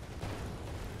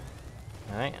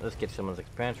 Alright, let's get someone's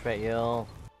experience right, yo.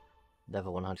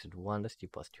 Level 101, let's do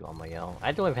 +2 on my yo.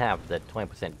 I don't even have the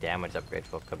 20% damage upgrade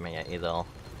for equipment yet either.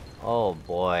 Oh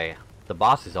boy. The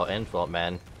bosses are in for it,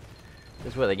 man.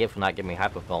 This is what they get for not giving me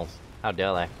hyperfills. How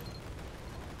dare they?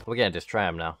 We're gonna just try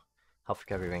them now. Health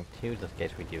recovery ring 2, just in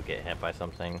case we do get hit by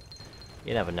something.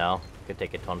 You never know. Could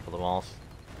take a ton for the walls.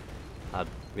 I'd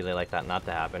really like that not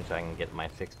to happen so I can get my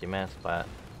 60 miss, but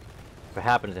if it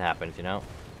happens, it happens, you know?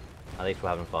 At least we're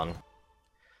having fun.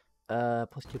 +2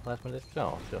 plasma disc?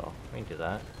 Oh, sure. We can do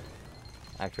that.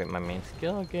 Activate my main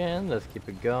skill again. Let's keep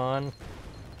it going.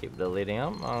 Keep deleting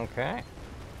them. Okay.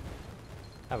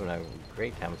 Having a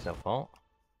great time so far.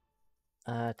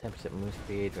 10% move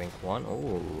speed, drink 1.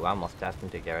 Ooh, I almost dashed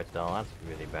into Garrett though. That's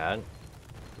really bad.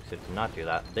 We should not do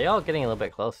that. They are getting a little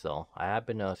bit close though. I have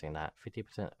been noticing that.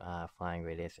 50% flying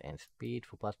radius and speed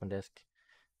for plasma disc.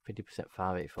 50%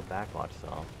 fire rate for backwatch,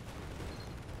 so.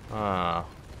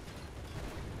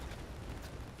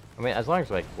 I mean, as long as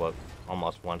like, what,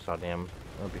 almost 1-star them,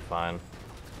 it'll be fine.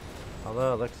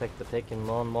 Although, it looks like they're taking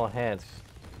more and more hits.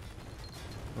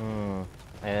 And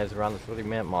it's around the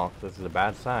 30-minute mark, so this is a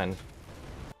bad sign.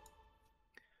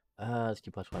 Let's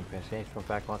do +1 penetration from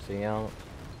backwatch to young.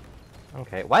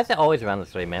 Okay, why is it always around the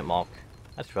 30-minute mark?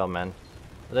 That's troll, man.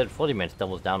 But then 40 minutes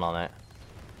doubles down on it.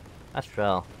 That's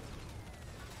troll.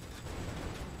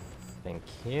 Thank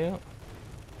you.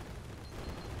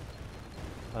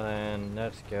 And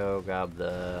let's go grab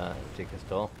the G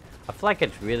crystal. I feel like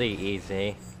it's really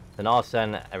easy. Then all of a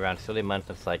sudden, around 30 months,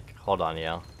 it's like, hold on,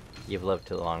 yo. You've lived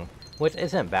too long. Which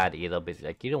isn't bad either, because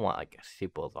like, you don't want like a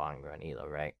super long run either,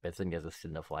 right? But then you're just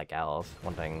sitting there for like hours,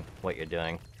 wondering what you're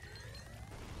doing.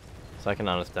 So I can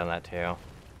understand that too.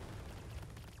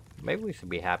 Maybe we should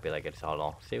be happy like it's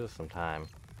auto. Save us some time.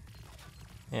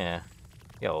 Yeah.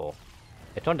 Yo.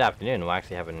 It's on the afternoon, we're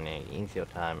actually having an easier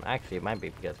time. Actually, it might be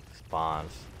because it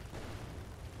spawns.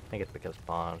 I think it's because it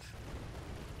spawns.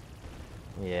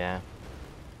 Yeah.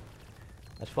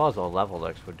 As far as our level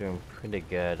looks, we're doing pretty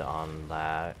good on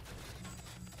that.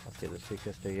 Let's see the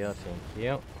secret studio, thank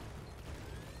you.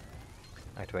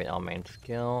 Activate our main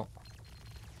skill.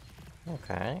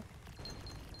 Okay.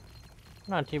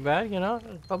 Not too bad, you know?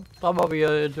 Probably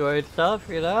enjoyed stuff,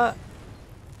 you know?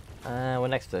 We're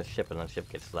next to the ship and the ship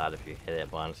gets loud if you hit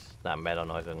it once. That metal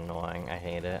noise is annoying, I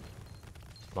hate it.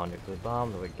 Spawn nuclear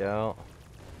bomb, there we go.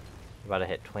 We're about to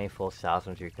hit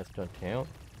 24,000 crystal too.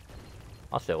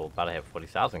 Also, we're about to hit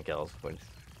 40,000 kills, which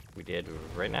we did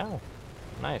right now.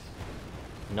 Nice.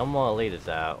 No more elites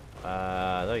out.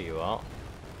 There you are.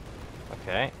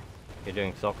 Okay. You're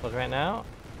doing circles right now.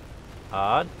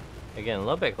 Odd. You're getting a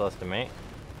little bit close to me.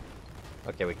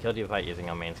 Okay, we killed you without using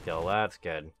our main skill. That's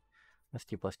good. Let's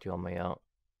do +2 on my out.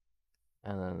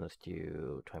 And then let's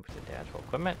do 20% damage for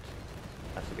equipment.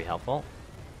 That should be helpful.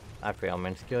 I free our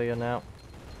main skill you now.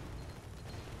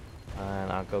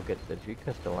 And I'll go get the G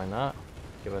crystal, why not?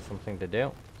 Give us something to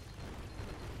do.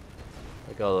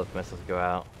 Look at all those missiles go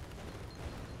out.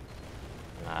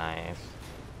 Nice.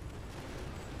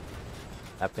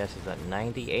 FPS is at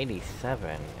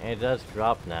 9087. It does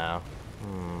drop now.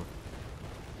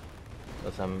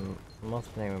 So some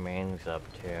nothing remains up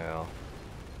too.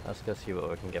 Let's go see what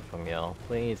we can get from you.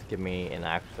 Please give me an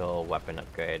actual weapon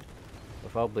upgrade.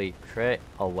 Preferably crit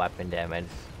or weapon damage.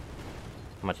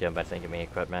 How much you bet they give me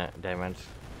equipment damage?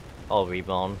 all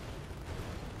reborn.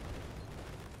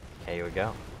 Okay, here we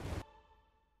go.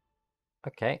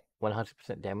 Okay,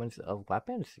 100% damage of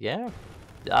weapons. Yeah,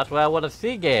 that's what I want to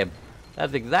see, game.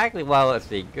 That's exactly what I want to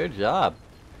see. Good job.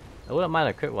 I wouldn't mind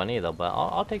a crit one either, but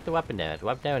I'll take the weapon damage.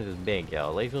 Weapon damage is big,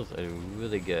 yo. Lasers are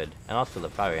really good. And also the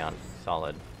fire round is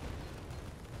solid.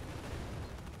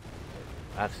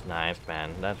 That's nice,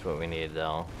 man. That's what we need,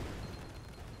 though.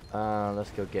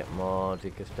 Let's go get more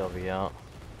Zika stuff here.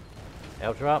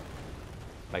 Airdrop.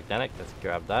 Magnetic, let's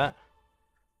grab that.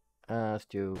 Let's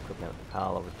do equipment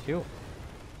power level 2.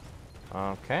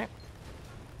 Okay.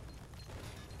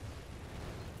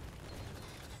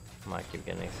 Might keep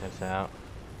getting these hits out.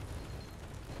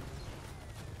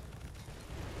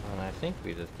 And I think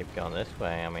we just keep going this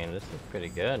way. I mean, this is pretty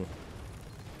good.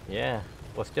 Yeah.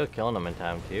 We're still killing them in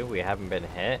time, too. We haven't been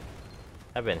hit.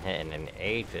 I've been hitting in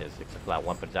ages, except for that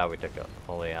one punch out we took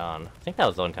early on. I think that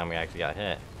was the only time we actually got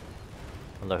hit.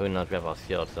 Although who knows, we have our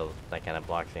shield, so that kind of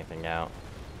blocks anything out.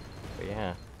 But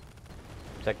yeah.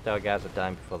 Projectile guys are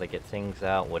dying before they get things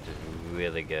out, which is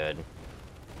really good.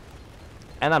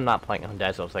 And I'm not playing on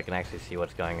desert, so I can actually see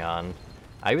what's going on.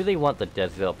 I really want the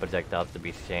desert projectiles to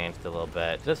be changed a little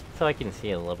bit, just so I can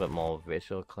see a little bit more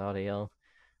visual clarity.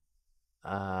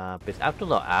 Because after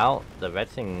they're out, the red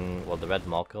thing, well, the red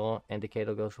marker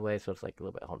indicator goes away, so it's like a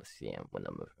little bit hard to see them when they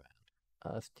move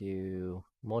around. Let's do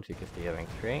more Chica steering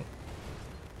 3.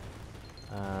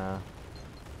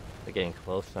 They're getting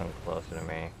closer and closer to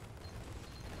me.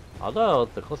 Although,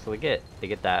 the closer we get, they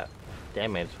get that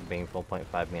damage from being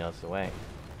 4.5 meters away.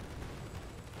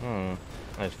 And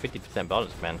it's 50%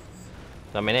 bonus, man.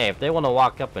 So, I mean, hey, if they want to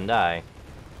walk up and die...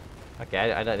 Okay,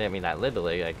 I didn't mean that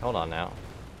literally, like, hold on now.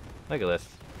 Look at this.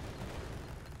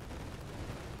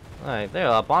 Alright, they're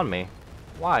up on me.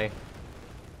 Why?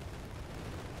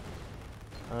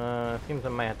 Seems I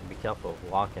might have to be careful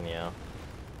with walking, yo.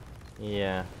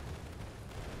 Yeah.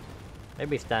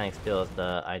 Maybe standing still is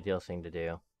the ideal thing to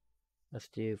do. Let's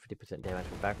do 50% damage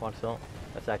from back one tilt.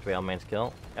 Let's activate our main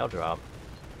skill. Airdrop.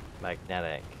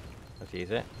 Magnetic. Let's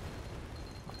use it.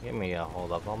 Give me a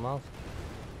hold up almost.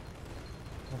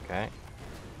 Okay.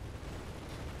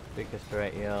 Biggest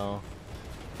threat, yo.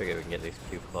 Figure we can get these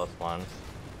 2 close ones.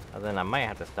 And then I might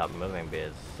have to stop moving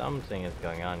because something is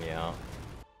going on, yo.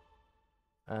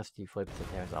 Let's do 40%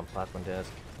 damage on plasma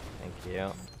disc. Thank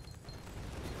you.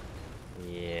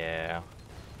 Yeah.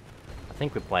 I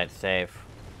think we play it safe.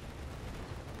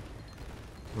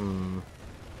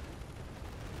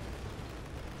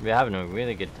 We're having a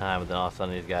really good time, but then all of a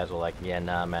sudden these guys were like, yeah,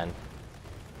 nah, man.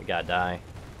 We gotta die.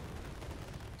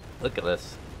 Look at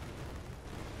this.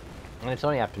 And it's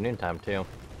only afternoon time, too.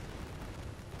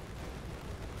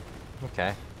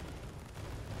 Okay.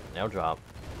 No drop.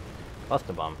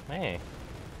 Cluster bomb. Hey.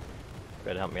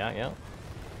 Better help me out, yo.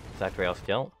 Exact rail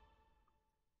skill.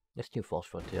 Let's do force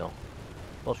field, too.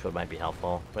 Force field might be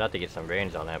helpful. We'll have to get some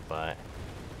range on it, but...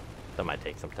 that might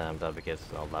take some time, though, because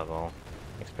our level.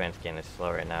 Experience gain is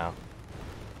slow right now.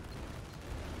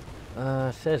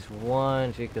 It says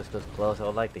 1. Chica's just close. I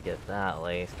would like to get that at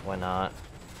least. Why not?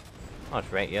 Oh,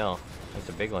 it's right, yo. It's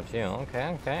a big one, too. Okay,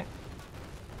 okay.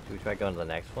 Should we try going to the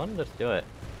next one? Let's do it.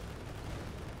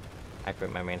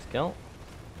 Activate my main skill.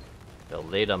 They'll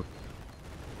lead them.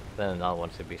 Then another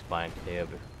one should be spawning too.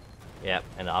 Yep,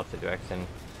 in the opposite direction.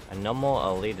 And no more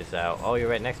elite is out. Oh, you're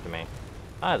right next to me.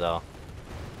 Hi, though.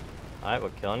 Alright, we're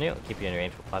killing you. Keep you in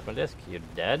range for plasma disc. You're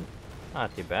dead.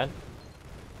 Not too bad.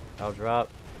 I'll drop.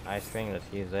 Ice ring, let's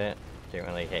use it. Didn't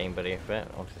really hit anybody with it,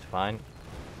 which is fine.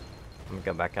 I'm gonna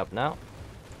go back up now.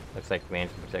 Looks like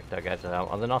range projectile guys are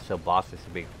out. And then also bosses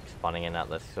should be spawning in at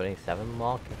the 27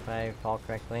 mark, if I recall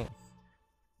correctly.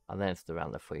 And then it's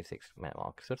around the 46-minute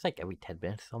mark. So it's like every 10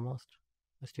 minutes almost.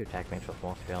 Let's do attack range for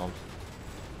force field.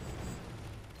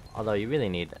 Although you really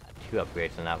need 2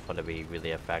 upgrades in that for to be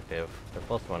really effective. The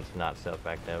first one's not so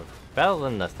effective. Better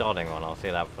than the starting one, I'll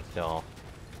say that for still.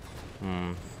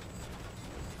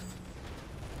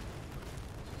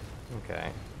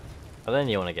 Okay. But then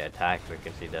you want to get attacked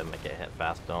because you can make it hit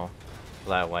faster. So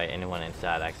that way anyone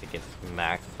inside actually gets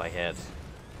maxed by hits.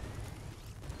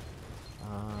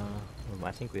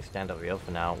 I think we stand over here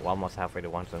for now. We're almost halfway to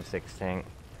 116.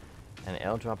 An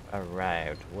airdrop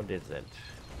arrived. What is it?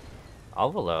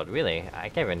 Overload, really? I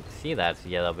can't even see that. It's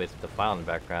yellow, but it's the file in the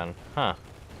background. Huh.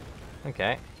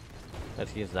 Okay.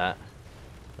 Let's use that.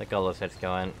 Look at all those hits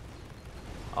going.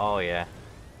 Oh, yeah.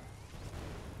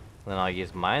 Then I'll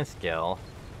use Mind Skill.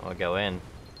 I'll go in.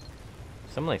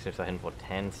 Some of these hits are hitting for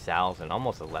 10,000,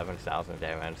 almost 11,000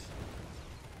 damage.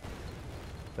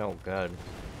 So good.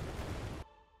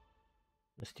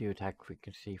 Let's do attack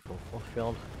frequency for force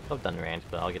field. I've done range,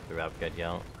 but I'll get the route good,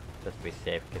 yo. Just to be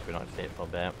safe, because we don't stay for a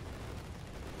bit.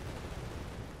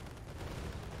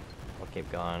 We'll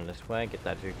keep going this way, get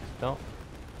that Juke Crystal.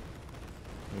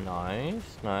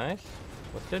 Nice, nice.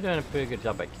 We're still doing a pretty good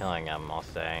job at killing them, I'll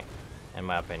say. In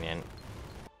my opinion.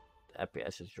 The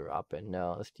FPS is dropping.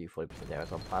 No, let's do 40%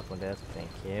 damage on Plasma Disc, thank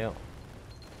you.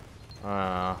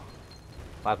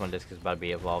 Plasma Disc is about to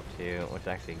be evolved too, which is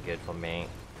actually good for me.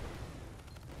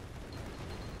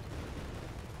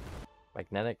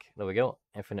 Magnetic, there we go.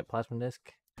 Infinite Plasma Disc.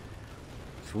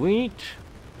 Sweet!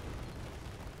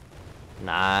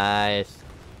 Nice!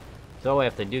 So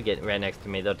if they do get right next to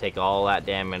me, they'll take all that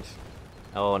damage.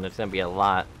 Oh, and it's gonna be a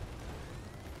lot.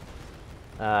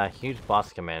 Huge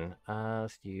boss come in.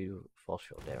 Let's do full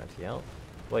shield damage, yo.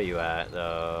 Where you at,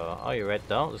 though? Oh, you're right,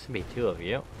 though. There's gonna be 2 of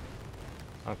you.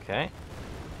 Okay.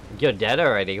 You're dead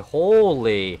already.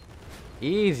 Holy!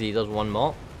 Easy, there's 1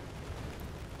 more.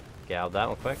 Gal that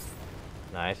one quick.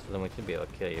 Nice, then we should be able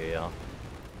to kill you, yo.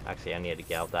 Actually, I need to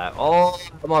gal that. Oh!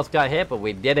 Almost got hit, but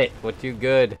we did it! We're too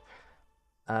good.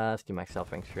 Let's do my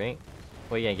self-ring straight.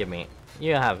 What are you gonna give me?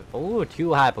 You have, ooh, 2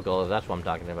 hypergoals, that's what I'm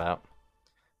talking about.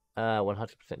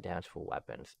 100% damage for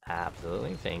weapons.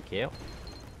 Absolutely, thank you.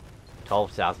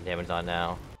 12,000 damage on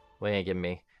now. What are you gonna give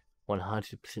me?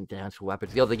 100% damage for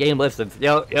weapons. Yo, the game listens.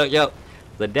 Yo.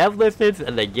 The dev listens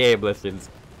and the game listens.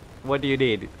 What do you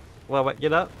need? Well, you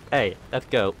know? Hey, let's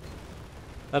go.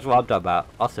 That's what I'm talking about.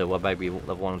 Also, what might be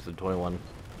level 121?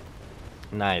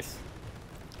 Nice.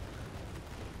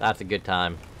 That's a good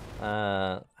time.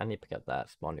 I need to pick up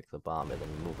that small nuclear bomb and then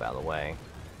move out of the way.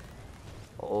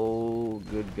 Oh,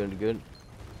 good.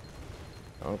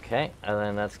 Okay, and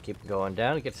then let's keep going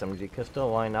down. Get some G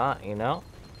crystal, why not, you know?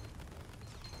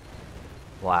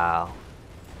 Wow.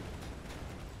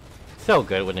 So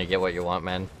good when you get what you want,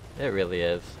 man. It really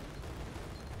is.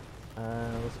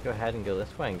 Let's go ahead and go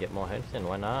this way and get more hits in,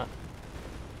 why not?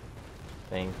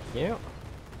 Thank you.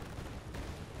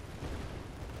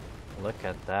 Look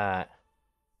at that.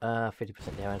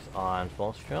 50% damage on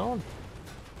full shield.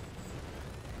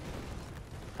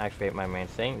 Activate my main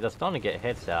thing. They're starting to get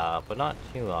hits out, but not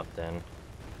too often.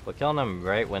 We're killing them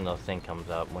right when the thing comes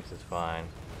up, which is fine.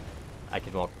 I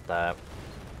can work with that.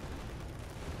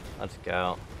 Let's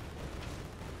go.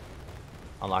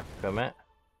 Unlock equipment.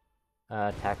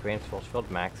 Attack range full shield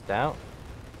maxed out.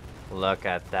 Look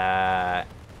at that.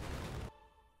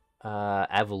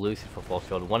 Evolution for full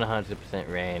shield, 100%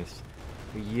 range.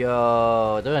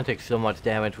 Yo, they're gonna take so much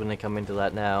damage when they come into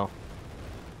that now.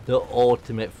 The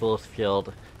ultimate full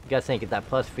shield. You guys think that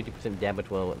plus 50% damage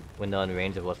when they're in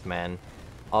range of us, man.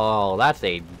 Oh, that's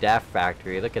a death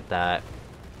factory. Look at that.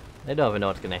 They don't even know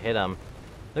what's gonna hit them.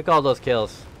 Look at all those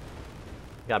kills.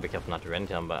 Gotta be careful not to run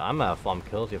into them, but I'm gonna farm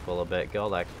kills here for a little bit. Get all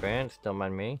that experience, don't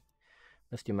mind me.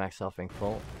 Let's do max self-ring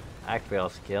full. Activate all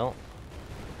skill.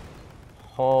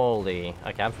 Holy.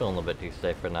 Okay, I'm feeling a little bit too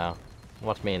safe for now.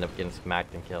 Watch me end up getting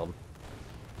smacked and killed.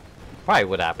 Probably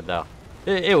would happen though.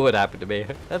 It would happen to me.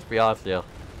 Let's be honest here.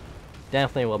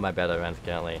 Definitely one of my better runs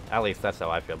currently. At least that's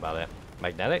how I feel about it.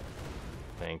 Magnetic.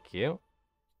 Thank you.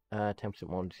 10%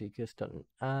 more Seekers.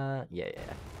 Yeah.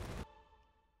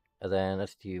 And then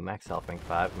let's do max health rank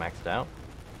 5, maxed out.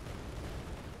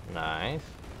 Nice.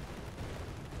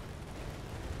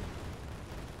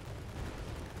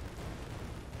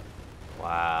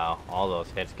 Wow, all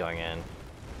those hits going in.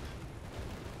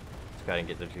 Let's go ahead and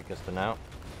get the Jukister now.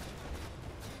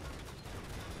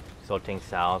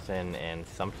 14,000 and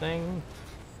something.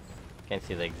 Can't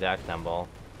see the exact number.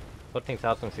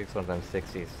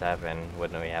 14,667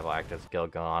 when we have our active skill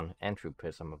going on, and True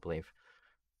Prism, I believe.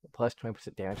 Plus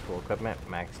 20% damage for equipment,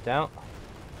 maxed out.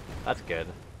 That's good.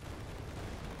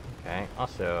 Okay,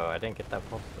 also, I didn't get that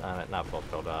full, not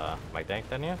fulfilled, magnetic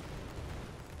done yet?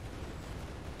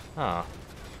 Oh.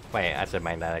 Wait, I said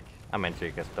magnetic. I meant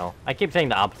True Crystal. I keep saying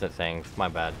the opposite things, my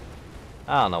bad.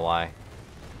 I don't know why.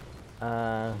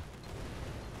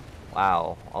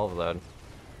 Wow, overload.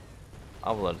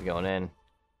 Overload's going in.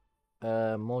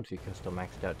 Multi crystal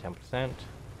maxed out 10%.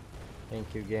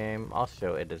 Thank you, game.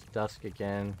 Also, it is dusk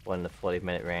again. We're in the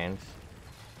 40-minute range.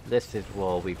 This is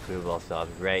where we prove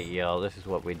ourselves, right, yo? This is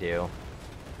what we do.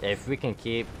 If we can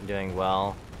keep doing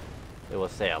well, it will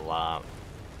say a lot.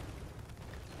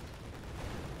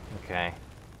 Okay.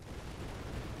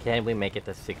 Can we make it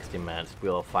to 60 minutes? We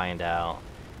will find out.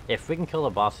 If we can kill the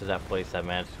bosses at 47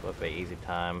 minutes with an easy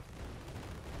time,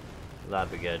 that'd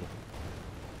be good.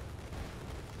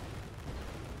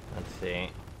 Let's see.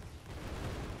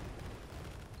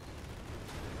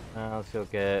 Let's go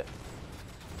get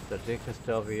the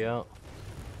Crystal.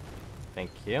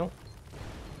 Thank you.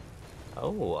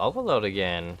 Oh, overload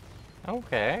again.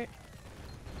 Okay.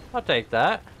 I'll take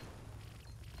that.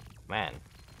 man.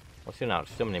 We're shooting out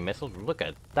so many missiles. Look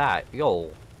at that.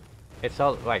 Yo. It's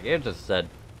all like it just said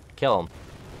kill him.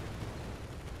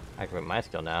 Activate my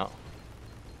skill now.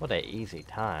 What a easy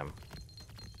time.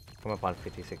 Come up on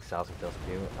 56,000 kills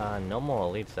too. No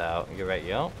more elites out. You right,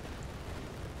 yo?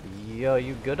 Yo,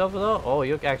 you good over there? Oh,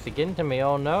 you're actually getting to me.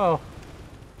 Oh no.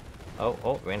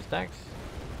 Oh, range stacks.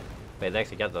 Wait, they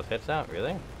actually got those hits out?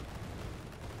 Really?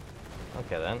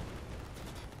 Okay then.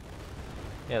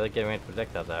 Yeah, they're getting range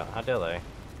projectiles out. How dare they?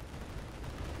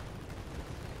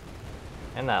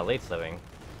 And that elite's living.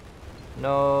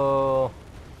 No.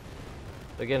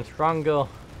 They're getting stronger.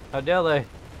 How dare they?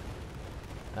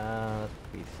 Let's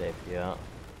be safe here.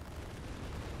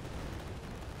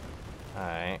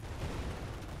 Alright.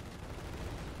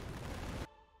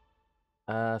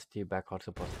 Steve backwards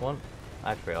to +1.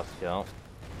 That's real skill.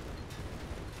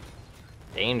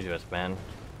 Dangerous, man.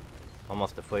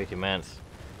 Almost to 42 minutes.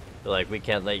 They're like, we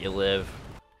can't let you live.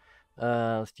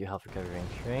 Let's do health recovery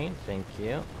and train. Thank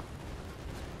you.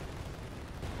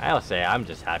 I'll say I'm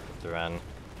just happy with the run.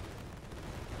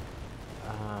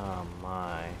 Oh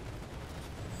my.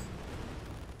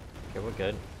 Okay, we're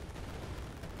good.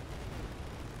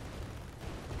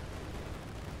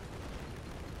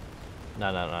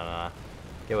 No.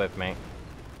 Get away from me.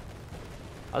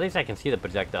 At least I can see the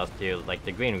projectiles too. Like,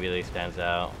 the green really stands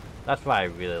out. That's why I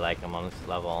really like them on this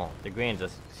level. The green's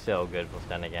just so good for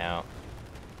standing out.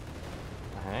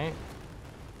 Alright.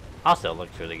 Also,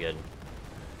 looks really good.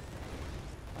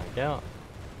 There we go.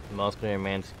 Mostly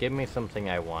remains. Give me something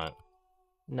I want.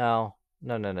 No.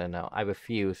 I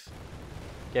refuse.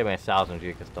 Give me 1,000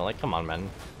 G crystal. Like, come on, man.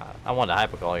 I want to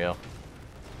hypercall you.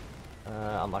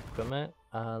 Unlock equipment.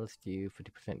 Let's do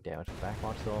 50% damage to back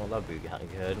module. That'd be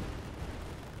good.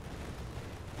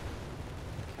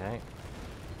 Okay.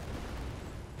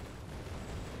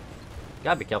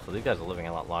 Gotta be careful. These guys are living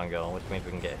a lot longer, which means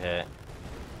we can get hit.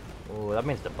 Ooh, that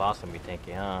means the boss can be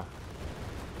tanky, huh?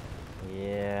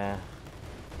 Yeah.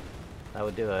 That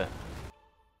would do it.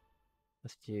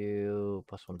 Let's do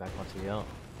 +1 back module.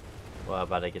 Well,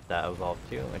 about to get that evolved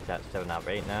too. It's at 7 out of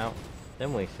 8 now.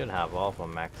 Then we should have all of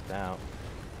them maxed out.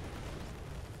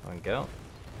 There we go.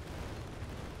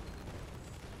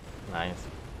 Nice.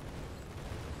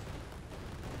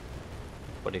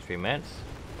 43 minutes.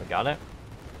 We got it.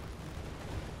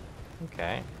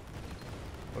 Okay.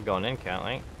 We're going in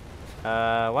currently.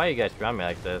 Why are you guys surrounding me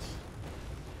like this?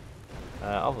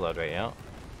 Overload right now.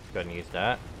 Let's go ahead and use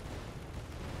that.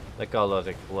 Look at all those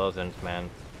explosions, man.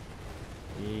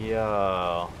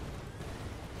 Yo.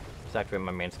 Let's activate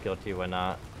my main skill too, why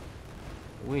not?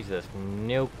 We just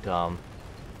nuked them.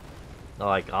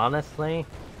 Like, honestly?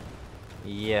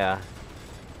 Yeah.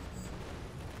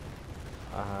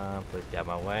 Please get out of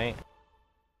my way.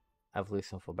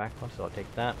 Evolution for backwards, so I'll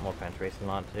take that. More penetration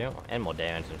on too. And more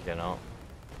damage in general.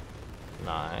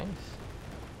 Nice.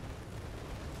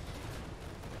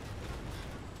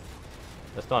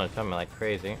 This one is coming like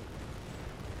crazy.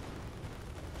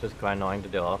 Just quite annoying to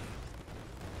deal with.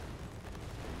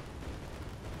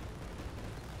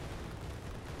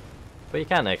 But you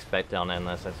kind of expect it on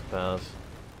Endless, I suppose.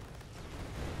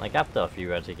 Like, after a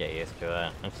few runs you get used to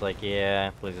it. It's like,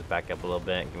 yeah, please just back up a little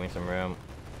bit, give me some room.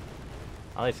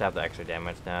 At least I have the extra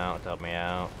damage now to help me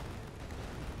out.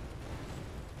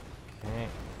 Okay.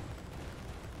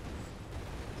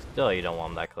 Still, you don't want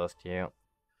them that close to you.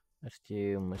 Let's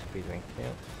do my speed rank too.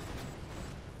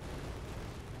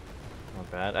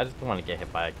 Not bad. I just want to get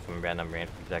hit by some random range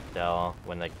projectile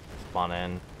when they spawn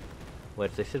in.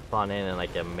 Which they should spawn in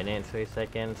like a minute and 3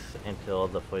 seconds until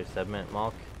the 47-minute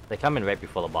mark. They come in right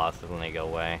before the bosses when they go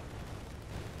away.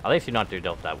 At least you don't have to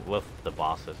deal with that with the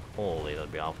bosses. Holy,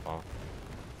 that'd be awful.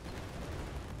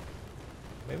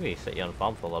 Maybe set you on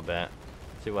farm for a little bit.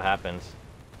 See what happens.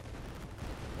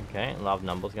 Okay, a lot of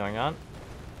numbers going on.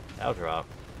 That'll drop.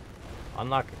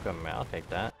 Unlock equipment, I'll take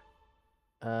that.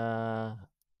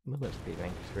 Movement speed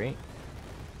rank 3.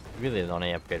 Really the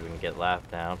only upgrade we can get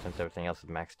left now since everything else is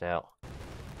maxed out.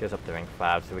 Goes up to rank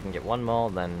 5, so we can get one more,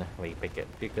 then we pick it.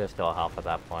 Few crystal health at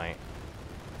that point.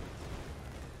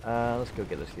 Let's go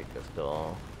get this few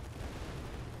crystal.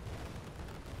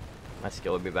 My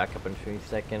skill will be back up in 3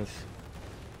 seconds.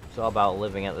 It's all about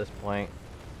living at this point.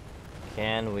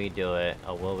 Can we do it?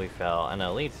 Or will we fail? And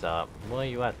elite's up. Where are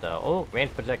you at though? Oh,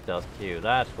 range projectiles too.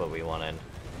 That's what we wanted.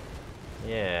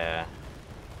 Yeah.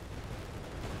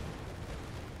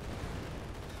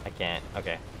 I can't.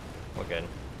 Okay. We're good.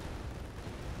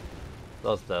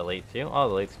 Those the elite too. Oh,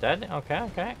 the elite's dead.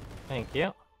 Okay. Thank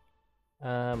you.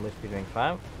 Move speed rank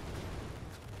 5.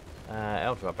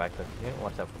 I'll drop back to you.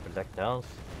 Watch out for projectiles.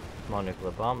 Small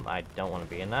nuclear bomb. I don't want to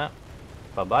be in that.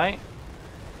 Bye-bye.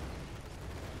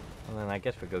 And then I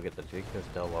guess we go get the Draco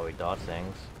still while we dodge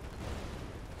things.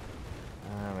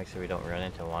 Make sure we don't run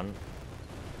into one.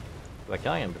 We're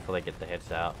killing them before they get the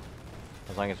hits out.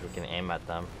 As long as we can aim at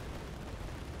them.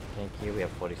 Thank you, we have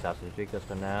 40 shots of the Dracos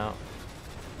for now.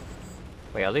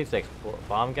 Wait, are these the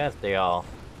bomb guys? They all...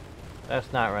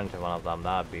 Let's not run into one of them,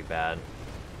 that would be bad.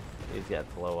 These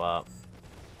get blow up.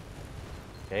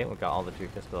 Okay, we got all the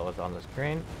Dracos blowers on the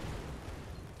screen.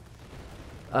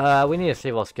 We need to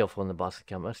save all skillful in the boss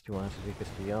account. Let's do one to Dracos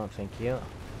for you, thank you.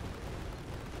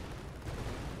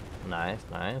 Nice,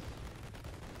 nice.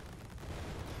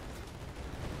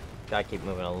 Gotta keep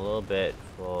moving a little bit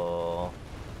for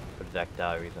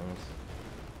projectile reasons.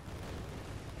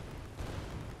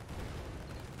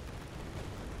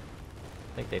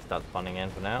 I think they start spawning in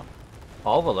for now.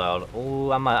 Overload.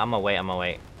 Ooh, I'm gonna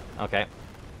wait. Okay.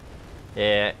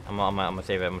 Yeah, I'm gonna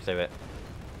save it. Save it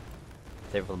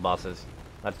for the bosses.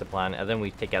 That's the plan. And then we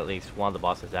take at least one of the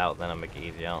bosses out, then I'll make it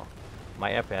easier.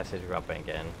 My FPS is dropping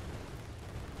again.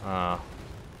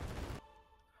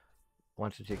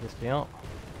 Once you take this deal.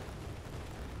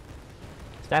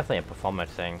 It's definitely a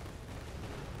performance thing.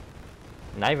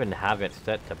 And I even have it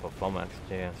set to performance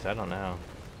too, so I don't know.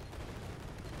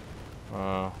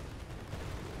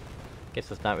 Guess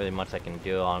there's not really much I can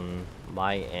do on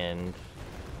my end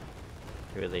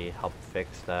to really help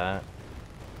fix that.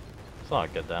 It's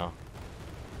not good though.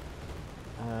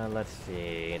 Let's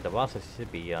see. The bosses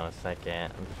should be on a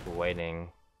second. I'm just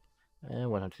waiting.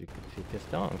 100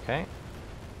 pistol, okay.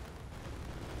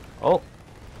 Oh!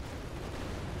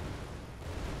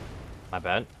 My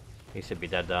bad. He should be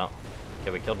dead though.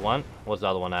 Okay, we killed one. Where's the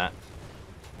other one at?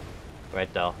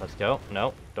 Right though. Let's go.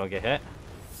 No, don't get hit.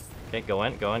 Okay, go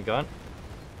in.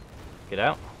 Get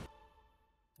out.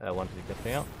 100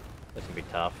 pistol. This can be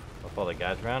tough. Before the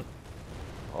guys around.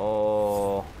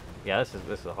 Oh, yeah. This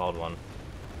is a hard one.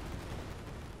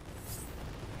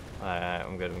 Alright,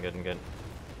 I'm good.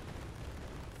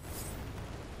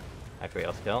 Actually,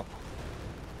 I'll still.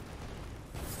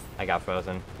 I got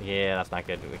frozen. Yeah, that's not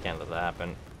good. We can't let that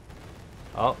happen.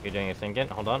 Oh, you're doing your thing again.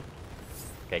 Hold on.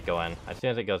 Okay, go in. As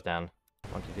soon as it goes down.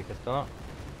 1, 2, 3, still.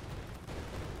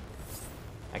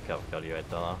 I could have killed you right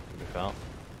there, to be fair.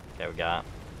 Okay, we got.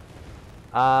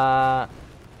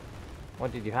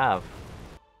 What did you have?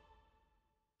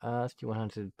 Let's do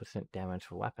 100% damage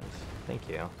for weapons. Thank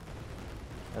you.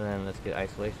 And then let's get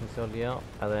isolation soldier.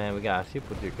 And then we got a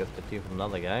super duke to two from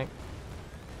another guy.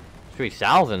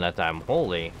 3,000 that time,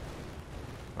 holy.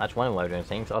 That's one way of doing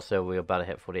things. Also, we were about to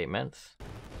hit 48 minutes.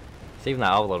 So even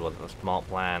that overload wasn't a smart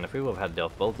plan. If we would have had to deal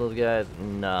with both those guys,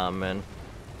 nah, man.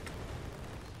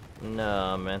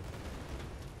 Nah, man.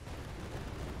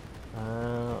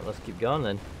 Let's keep going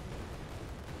then.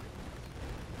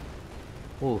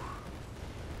 Ooh.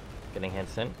 Getting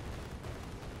hits in.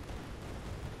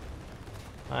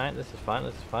 Alright, this is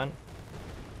fun,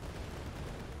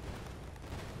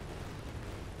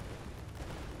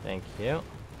 Thank you.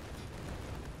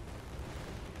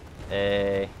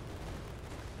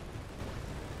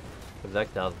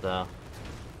 Projectiles though.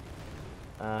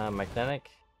 Magnetic.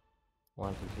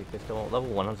 1, 2, 3 pistol. Level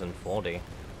 140. Okay.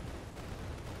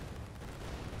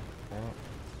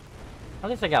 At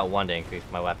least I got one to increase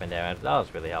my weapon damage. That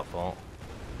was really helpful.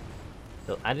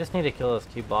 So I just need to kill those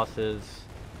two bosses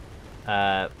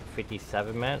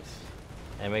 57 minutes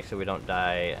and make sure we don't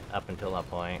die up until that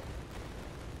point.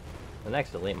 The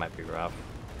next elite might be rough.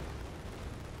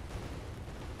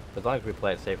 As long as we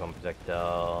play it safe on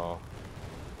projectile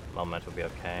moments will be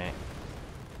okay.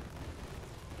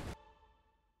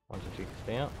 1, 2, 3,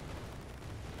 stay up.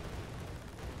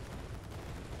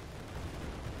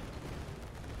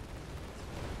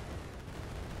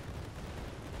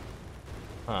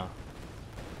 Huh.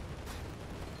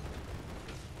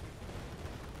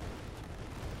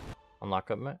 Unlock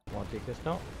equipment. 1, 2,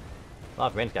 pistol. A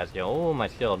lot of range guys here. Oh, my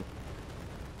shield.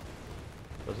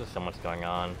 There's just so much going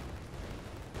on.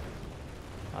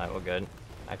 Alright, we're good.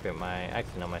 I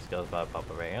actually know my skills about to pop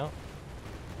a right out.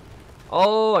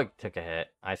 Oh, I took a hit.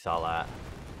 I saw that.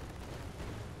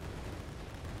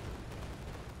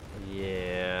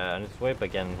 Yeah, I'm just worried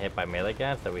about getting hit by melee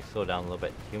guys that we slow down a little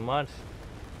bit too much.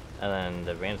 And then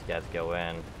the range guys go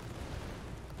in.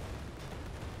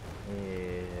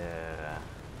 Yeah.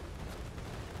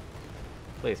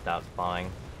 Please stop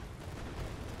spawning.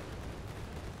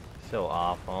 So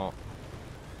awful.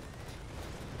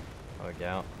 There we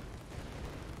go.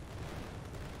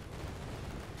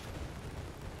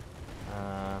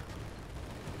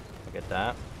 Look at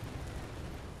that.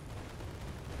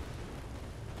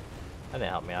 That didn't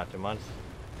help me out too much.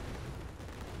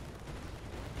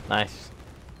 Nice.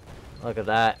 Look at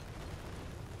that.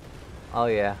 Oh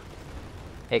yeah.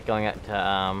 8 going up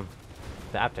to,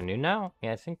 the afternoon now?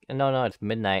 Yeah, I think... No, it's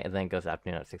midnight, and then it goes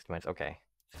afternoon at 60 minutes. Okay.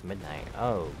 It's midnight.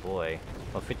 Oh, boy.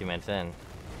 Well, 50 minutes in.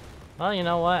 Well, you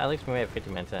know what? At least we made it 50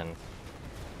 minutes in.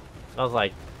 I was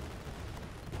like...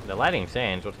 The lighting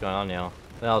changed. What's going on, yo?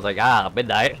 And I was like,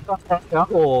 midnight.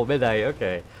 Oh, midnight.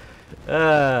 Okay.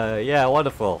 Yeah,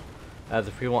 wonderful. As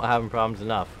if we weren't having problems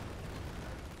enough.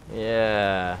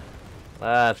 Yeah.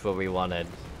 That's what we wanted.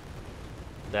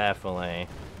 Definitely.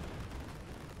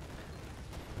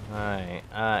 Alright,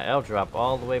 it'll drop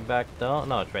all the way back though.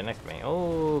 No, it's right next to me.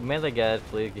 Oh, melee guys,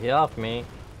 please get off me.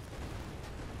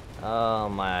 Oh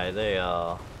my, they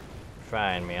are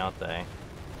trying me, aren't they?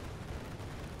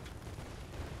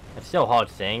 It's so hard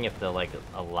saying if they're like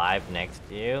alive next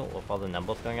to you with all the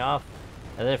numbers going off.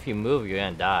 And then if you move, you're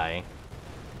gonna die.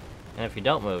 And if you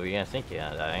don't move, you're gonna think you're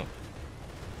gonna die.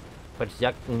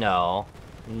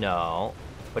 No.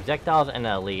 Projectiles and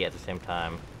elite at the same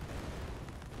time.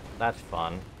 That's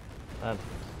fun.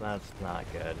 That's not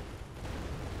good.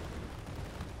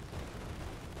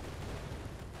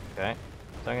 Okay.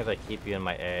 As long as I keep you in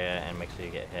my area and make sure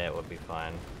you get hit, we'll be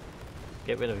fine.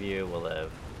 Get rid of you, we'll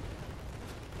live.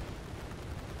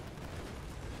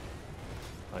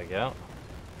 There we go.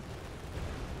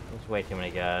 There's way too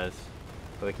many guys.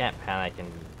 But we can't panic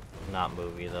and not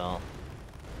move either.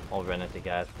 I'll run into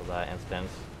guys for that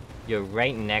instance. You're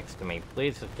right next to me.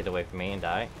 Please just get away from me and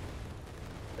die.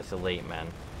 It's elite, man.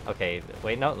 Okay,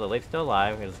 wait, no, the elite's still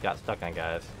alive. We just got stuck on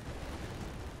guys.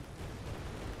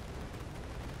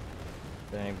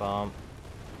 Any bomb.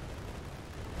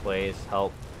 Please,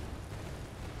 help.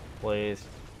 Please.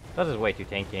 This is way too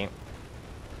tanky.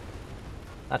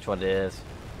 That's what it is.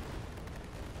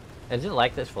 Is it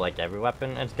like this for like every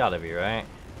weapon? It's gotta be, right?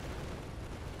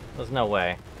 There's no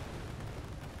way.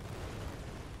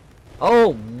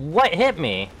 Oh, what hit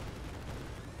me?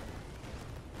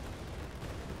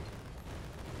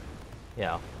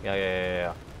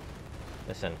 Yeah.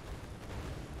 Listen.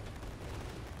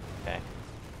 Okay.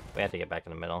 We have to get back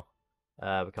in the middle.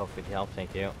 We call 50 health,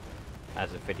 thank you.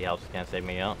 As if 50 health can't save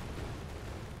me out.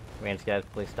 Range guys,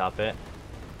 please stop it.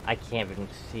 I can't even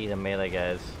see the melee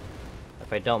guys.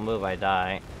 If I don't move, I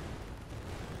die.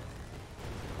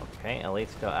 Okay,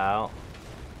 elite's still out.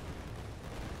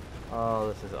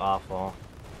 Oh, this is awful.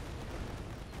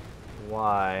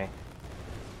 Why?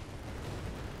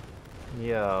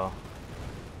 Yo.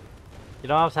 You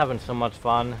know, I was having so much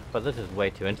fun, but this is way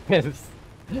too intense.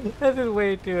 This is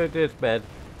way too intense, man.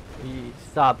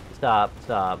 Stop.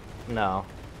 No.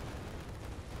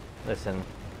 Listen.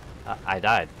 I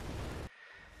died.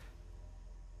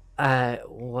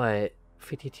 What?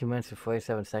 52 minutes and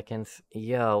 47 seconds?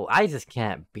 Yo, I just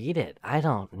can't beat it. I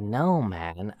don't know,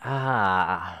 man.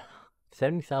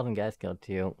 70,000 guys killed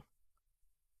too.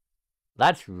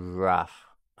 That's rough.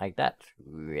 Like, that's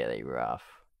really rough.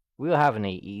 We were having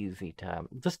an easy time.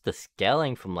 Just the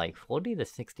scaling from like 40 to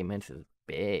 60 minutes is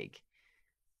big.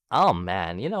 Oh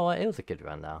man, you know what? It was a good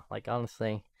run though. Like,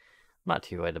 honestly, I'm not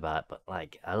too worried about it, but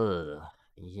like,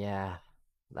 yeah,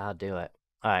 that'll do it.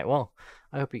 Alright, well,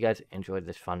 I hope you guys enjoyed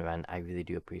this fun run. I really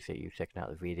do appreciate you checking out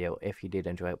the video. If you did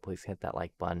enjoy it, please hit that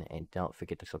like button and don't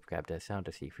forget to subscribe to the channel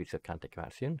to see future content come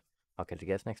out soon. I'll catch you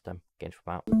guys next time. GainsForm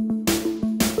out.